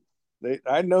do.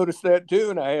 I noticed that too,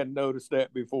 and I hadn't noticed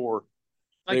that before.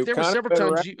 Like They there were kind of several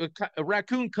went times around. a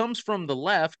raccoon comes from the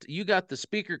left, you got the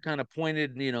speaker kind of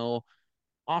pointed,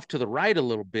 off to the right a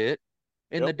little bit,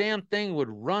 and the Yep, damn thing would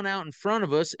run out in front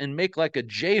of us and make like a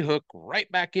J hook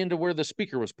right back into where the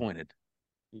speaker was pointed.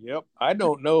 yep. I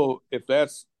don't know if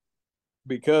that's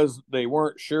because they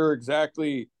weren't sure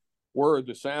exactly where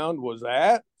the sound was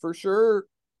at for sure.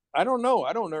 I don't know.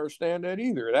 I don't understand that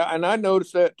either. And I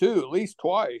noticed that too, at least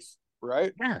twice.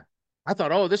 Right? Yeah. I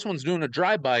thought, oh, this one's doing a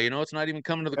drive-by, it's not even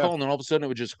coming to the Yeah. call. And then all of a sudden it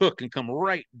would just hook and come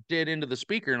right dead into the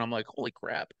speaker. And I'm like, holy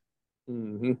crap.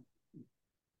 Hmm.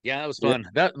 Yeah, that was Yeah.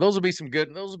 fun. Those will be some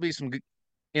good,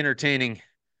 entertaining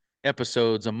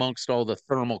episodes amongst all the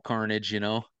thermal carnage.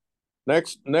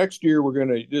 Next year we're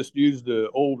gonna just use the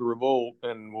old Revolt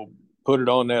and we'll put it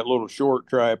on that little short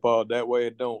tripod. That way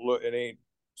it ain't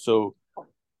so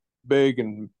big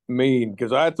and mean.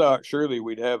 Because I thought surely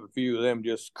we'd have a few of them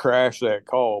just crash that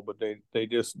call, but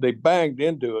they banged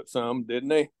into it some, didn't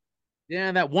they?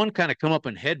 Yeah, that one kind of come up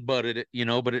and head butted it,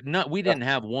 but we Yeah. didn't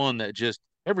have one that just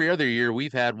every other year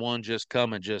we've had one just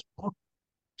come and just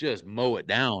mow it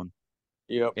down.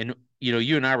 Yep. And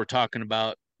you and I were talking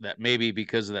about that maybe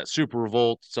because of that Super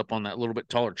Revolt, it's up on that little bit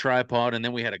taller tripod, and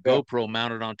then we had a Yep. GoPro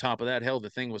mounted on top of that. Hell, the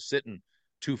thing was sitting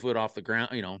 2 foot off the ground.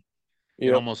 It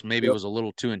Yep. almost maybe Yep. was a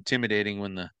little too intimidating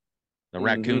when the Hmm.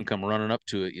 raccoon come running up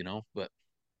to it. But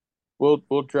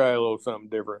We'll try a little something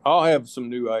different. I'll have some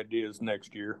new ideas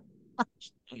next year.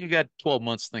 You got 12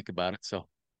 months to think about it. So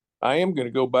I am going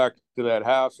to go back to that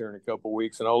house here in a couple of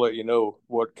weeks, and I'll let you know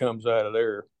what comes out of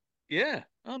there. yeah,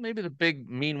 well, maybe the big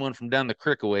mean one from down the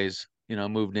creek a ways,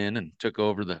 moved in and took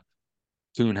over the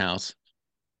coon house.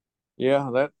 Yeah,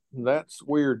 that's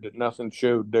weird that nothing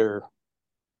showed there.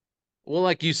 Well,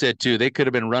 like you said too, they could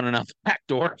have been running out the back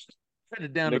door,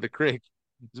 headed down to Nick, the creek.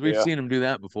 'Cause we've yeah. seen them do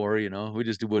that before, We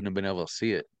just wouldn't have been able to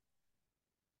see it.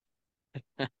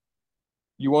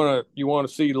 You wanna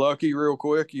see Lucky real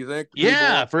quick? You think the people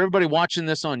Yeah, want? for everybody watching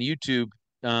this on YouTube,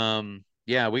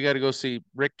 yeah, we got to go see.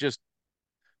 Rick just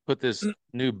put this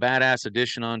new badass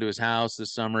addition onto his house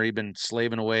this summer. He'd been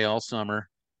slaving away all summer.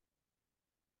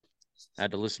 Had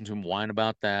to listen to him whine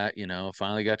about that,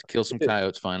 Finally got to kill some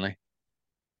coyotes finally.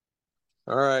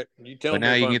 All right, you tell But me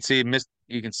now if you I'm. can see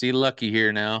you can see Lucky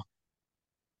here now.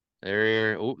 There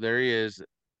he is.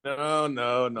 No,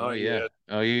 no, Oh not yeah. yet.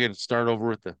 Oh, you got to start over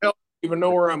with the. I don't even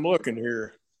know where I'm looking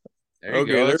here. There you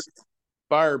Okay, go. there's That's the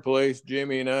fireplace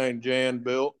Jimmy and I and Jan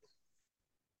built.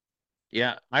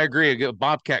 yeah. I agree. A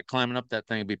bobcat climbing up that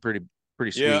thing would be pretty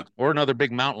Yeah, sweet, or another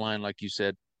big mountain lion, like you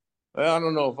said. well, I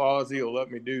don't know if Ozzy will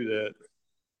let me do that.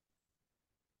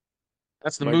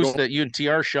 That's the Am I moose going? that you and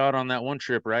TR shot on that one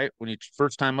trip, right? When you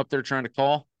first time up there trying to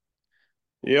call.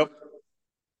 Yep.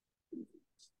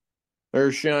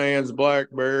 There's Cheyenne's black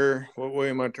bear. What way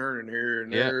am I turning here?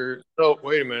 And Yeah. there. Oh,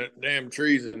 wait a minute. Damn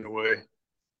trees in the way.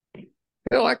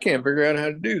 Hell, I can't figure out how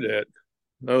to do that.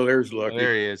 No, there's Oh, there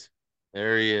Lucky. he is.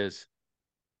 There he is.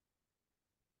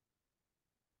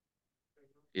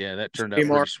 Yeah, that turned See out pretty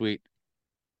Mark? sweet.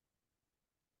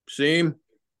 See him?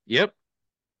 Yep.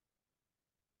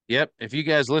 Yep. If you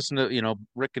guys listen to,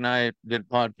 Rick and I did a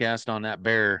podcast on that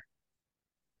bear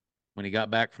when he got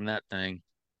back from that thing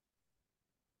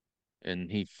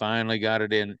and he finally got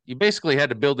it in. You basically had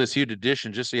to build this huge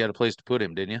addition just so you had a place to put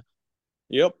him, didn't you?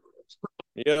 Yep.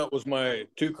 Yeah, it was my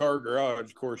 2-car garage.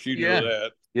 Of course, you know Yeah.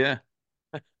 that. Yeah.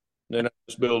 Then I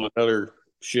just built another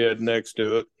shed next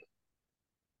to it.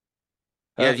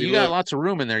 Yeah. How's he You got look? lots of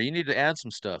room in there. You need to add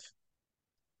some stuff.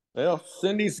 Well,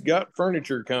 Cindy's got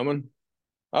furniture coming.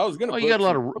 I was gonna Well, you got put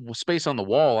a lot some. of space on the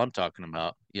wall I'm talking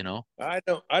about. I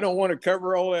don't want to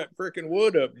cover all that freaking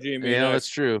wood up, Jimmy and Yeah, I that's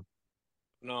true.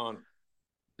 on.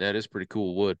 That is pretty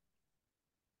cool wood.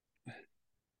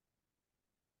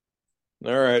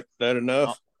 All right, that All,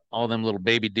 enough. all them little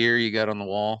baby deer you got on the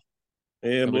wall.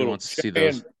 And Nobody little wants to see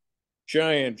those.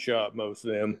 Cheyenne shot most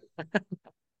of them.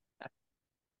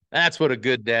 That's what a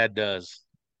good dad does.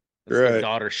 Let's their Right.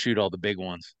 daughter shoot all the big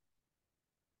ones.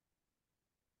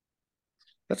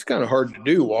 That's kind of hard to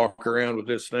do. Walk around with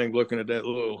this thing, looking at that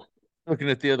little. Looking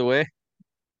at the other way.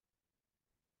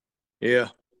 Yeah.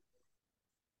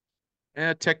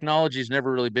 Yeah, technology's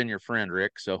never really been your friend,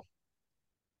 Rick. So,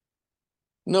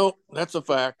 No, that's a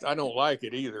fact. I don't like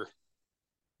it either.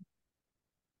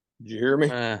 Did you hear me?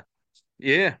 uh,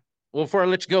 yeah. Well, before I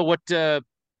let you go, what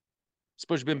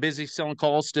suppose you've been busy selling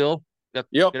calls still? Yep.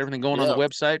 Got everything going on the Yeah.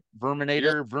 website,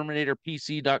 Yep.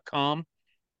 verminatorpc.com.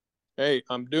 Hey,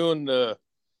 I'm doing the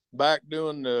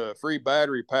free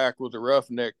battery pack with the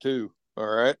roughneck too. All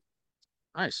right.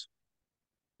 Nice.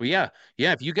 Well, yeah.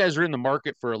 Yeah. If you guys are in the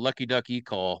market for a Lucky Duck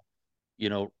e-call,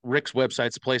 Rick's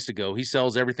website's the place to go. He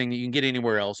sells everything that you can get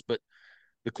anywhere else. But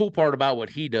the cool part about what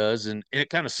he does, and it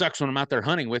kind of sucks when I'm out there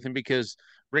hunting with him because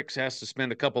Rick's has to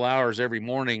spend a couple hours every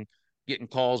morning getting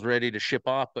calls ready to ship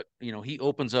off. But he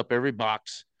opens up every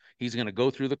box. He's going to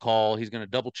go through the call. He's going to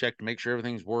double check to make sure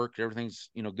everything's worked, everything's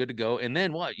good to go. And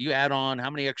then what? You add on how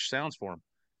many extra sounds for him?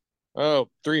 Oh,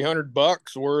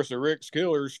 $300 worth of Rick's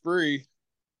Killers free.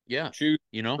 Yeah, Choose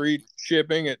you know, free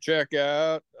shipping at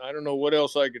checkout. I don't know what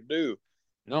else I could do.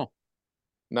 no,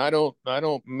 And I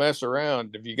don't mess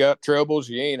around. If you got troubles,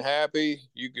 you ain't happy,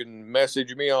 you can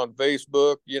message me on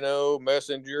Facebook,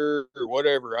 Messenger or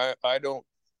whatever. I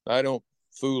don't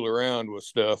fool around with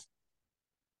stuff.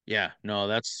 yeah, no,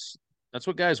 that's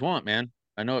what guys want, man.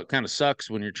 I know it kind of sucks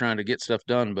when you're trying to get stuff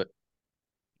done, but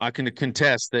I can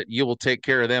contest that you will take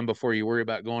care of them before you worry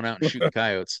about going out and shooting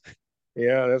coyotes.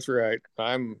 Yeah, that's right.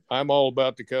 I'm all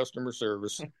about the customer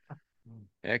service.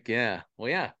 Heck yeah. Well,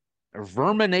 yeah.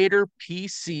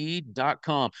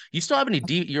 Verminatorpc.com. You still have any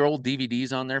your old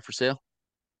DVDs on there for sale?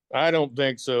 I don't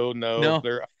think so. No, No.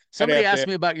 I'd Somebody have to asked have,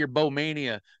 me about your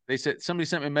Bowmania. They said somebody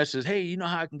sent me a message. Hey, you know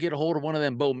how I can get a hold of one of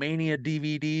them Bowmania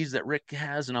DVDs that Rick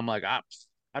has? And I'm like, I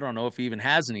don't know if he even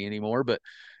has any anymore, but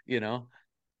you know,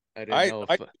 I didn't I know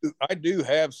I if. I do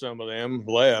have some of them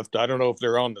left. I don't know if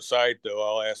they're on the site though.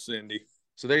 I'll ask Cindy.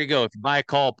 So there you go. If you buy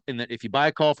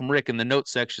a call from Rick in the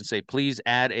notes section, say please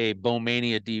add a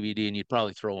Bowmania DVD, and you'd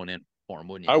probably throw one in. for them,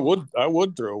 wouldn't you? I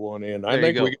would throw one in. I There you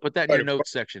think go. we Put that in your got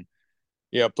notes section.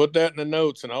 yeah, put that in the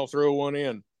notes and I'll throw one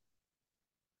in.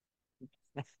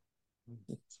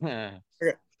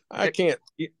 I can't.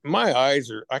 My eyes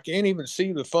are. I can't even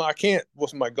see the phone. I can't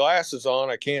with my glasses on.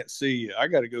 I can't see. I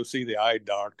got to go see the eye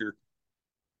doctor.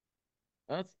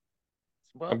 That's,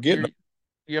 I'm well, getting.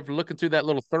 you have to looking through that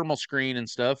little thermal screen and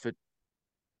stuff.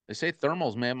 They say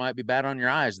thermals, man, might be bad on your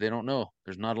eyes. They don't know.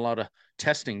 There's not a lot of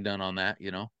testing done on that,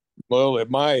 you know. Well, at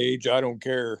my age, I don't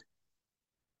care.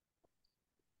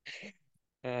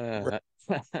 Uh,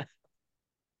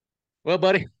 well,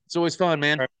 buddy, it's always fun,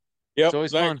 man. It's Yep.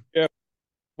 always Thanks. fun. Yep.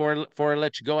 Before I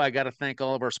let you go, I got to thank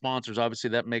all of our sponsors.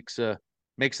 Obviously, that makes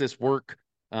this work.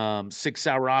 Sig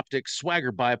Sauer Optics,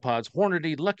 Swagger Bipods,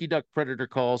 Hornady, Lucky Duck Predator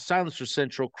Calls, Silencer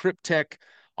Central, Cryptech,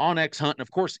 Onyx Hunt, and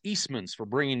of course Eastman's for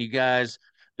bringing you guys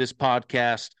this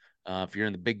podcast. If you're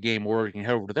in the big game world, you can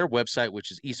head over to their website, which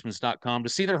is eastmans.com, to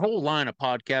see their whole line of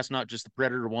podcasts, not just the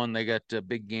Predator one. They got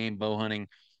big game, bow hunting,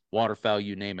 waterfowl,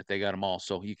 you name it. They got them all.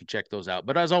 So you can check those out.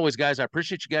 But as always, guys, I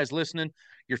appreciate you guys listening.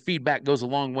 Your feedback goes a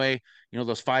long way. You know,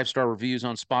 those 5-star reviews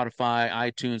on Spotify,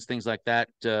 iTunes, things like that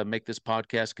make this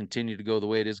podcast continue to go the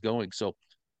way it is going. So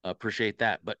appreciate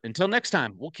that. But until next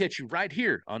time, we'll catch you right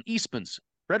here on Eastman's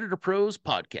Predator Pros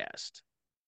podcast.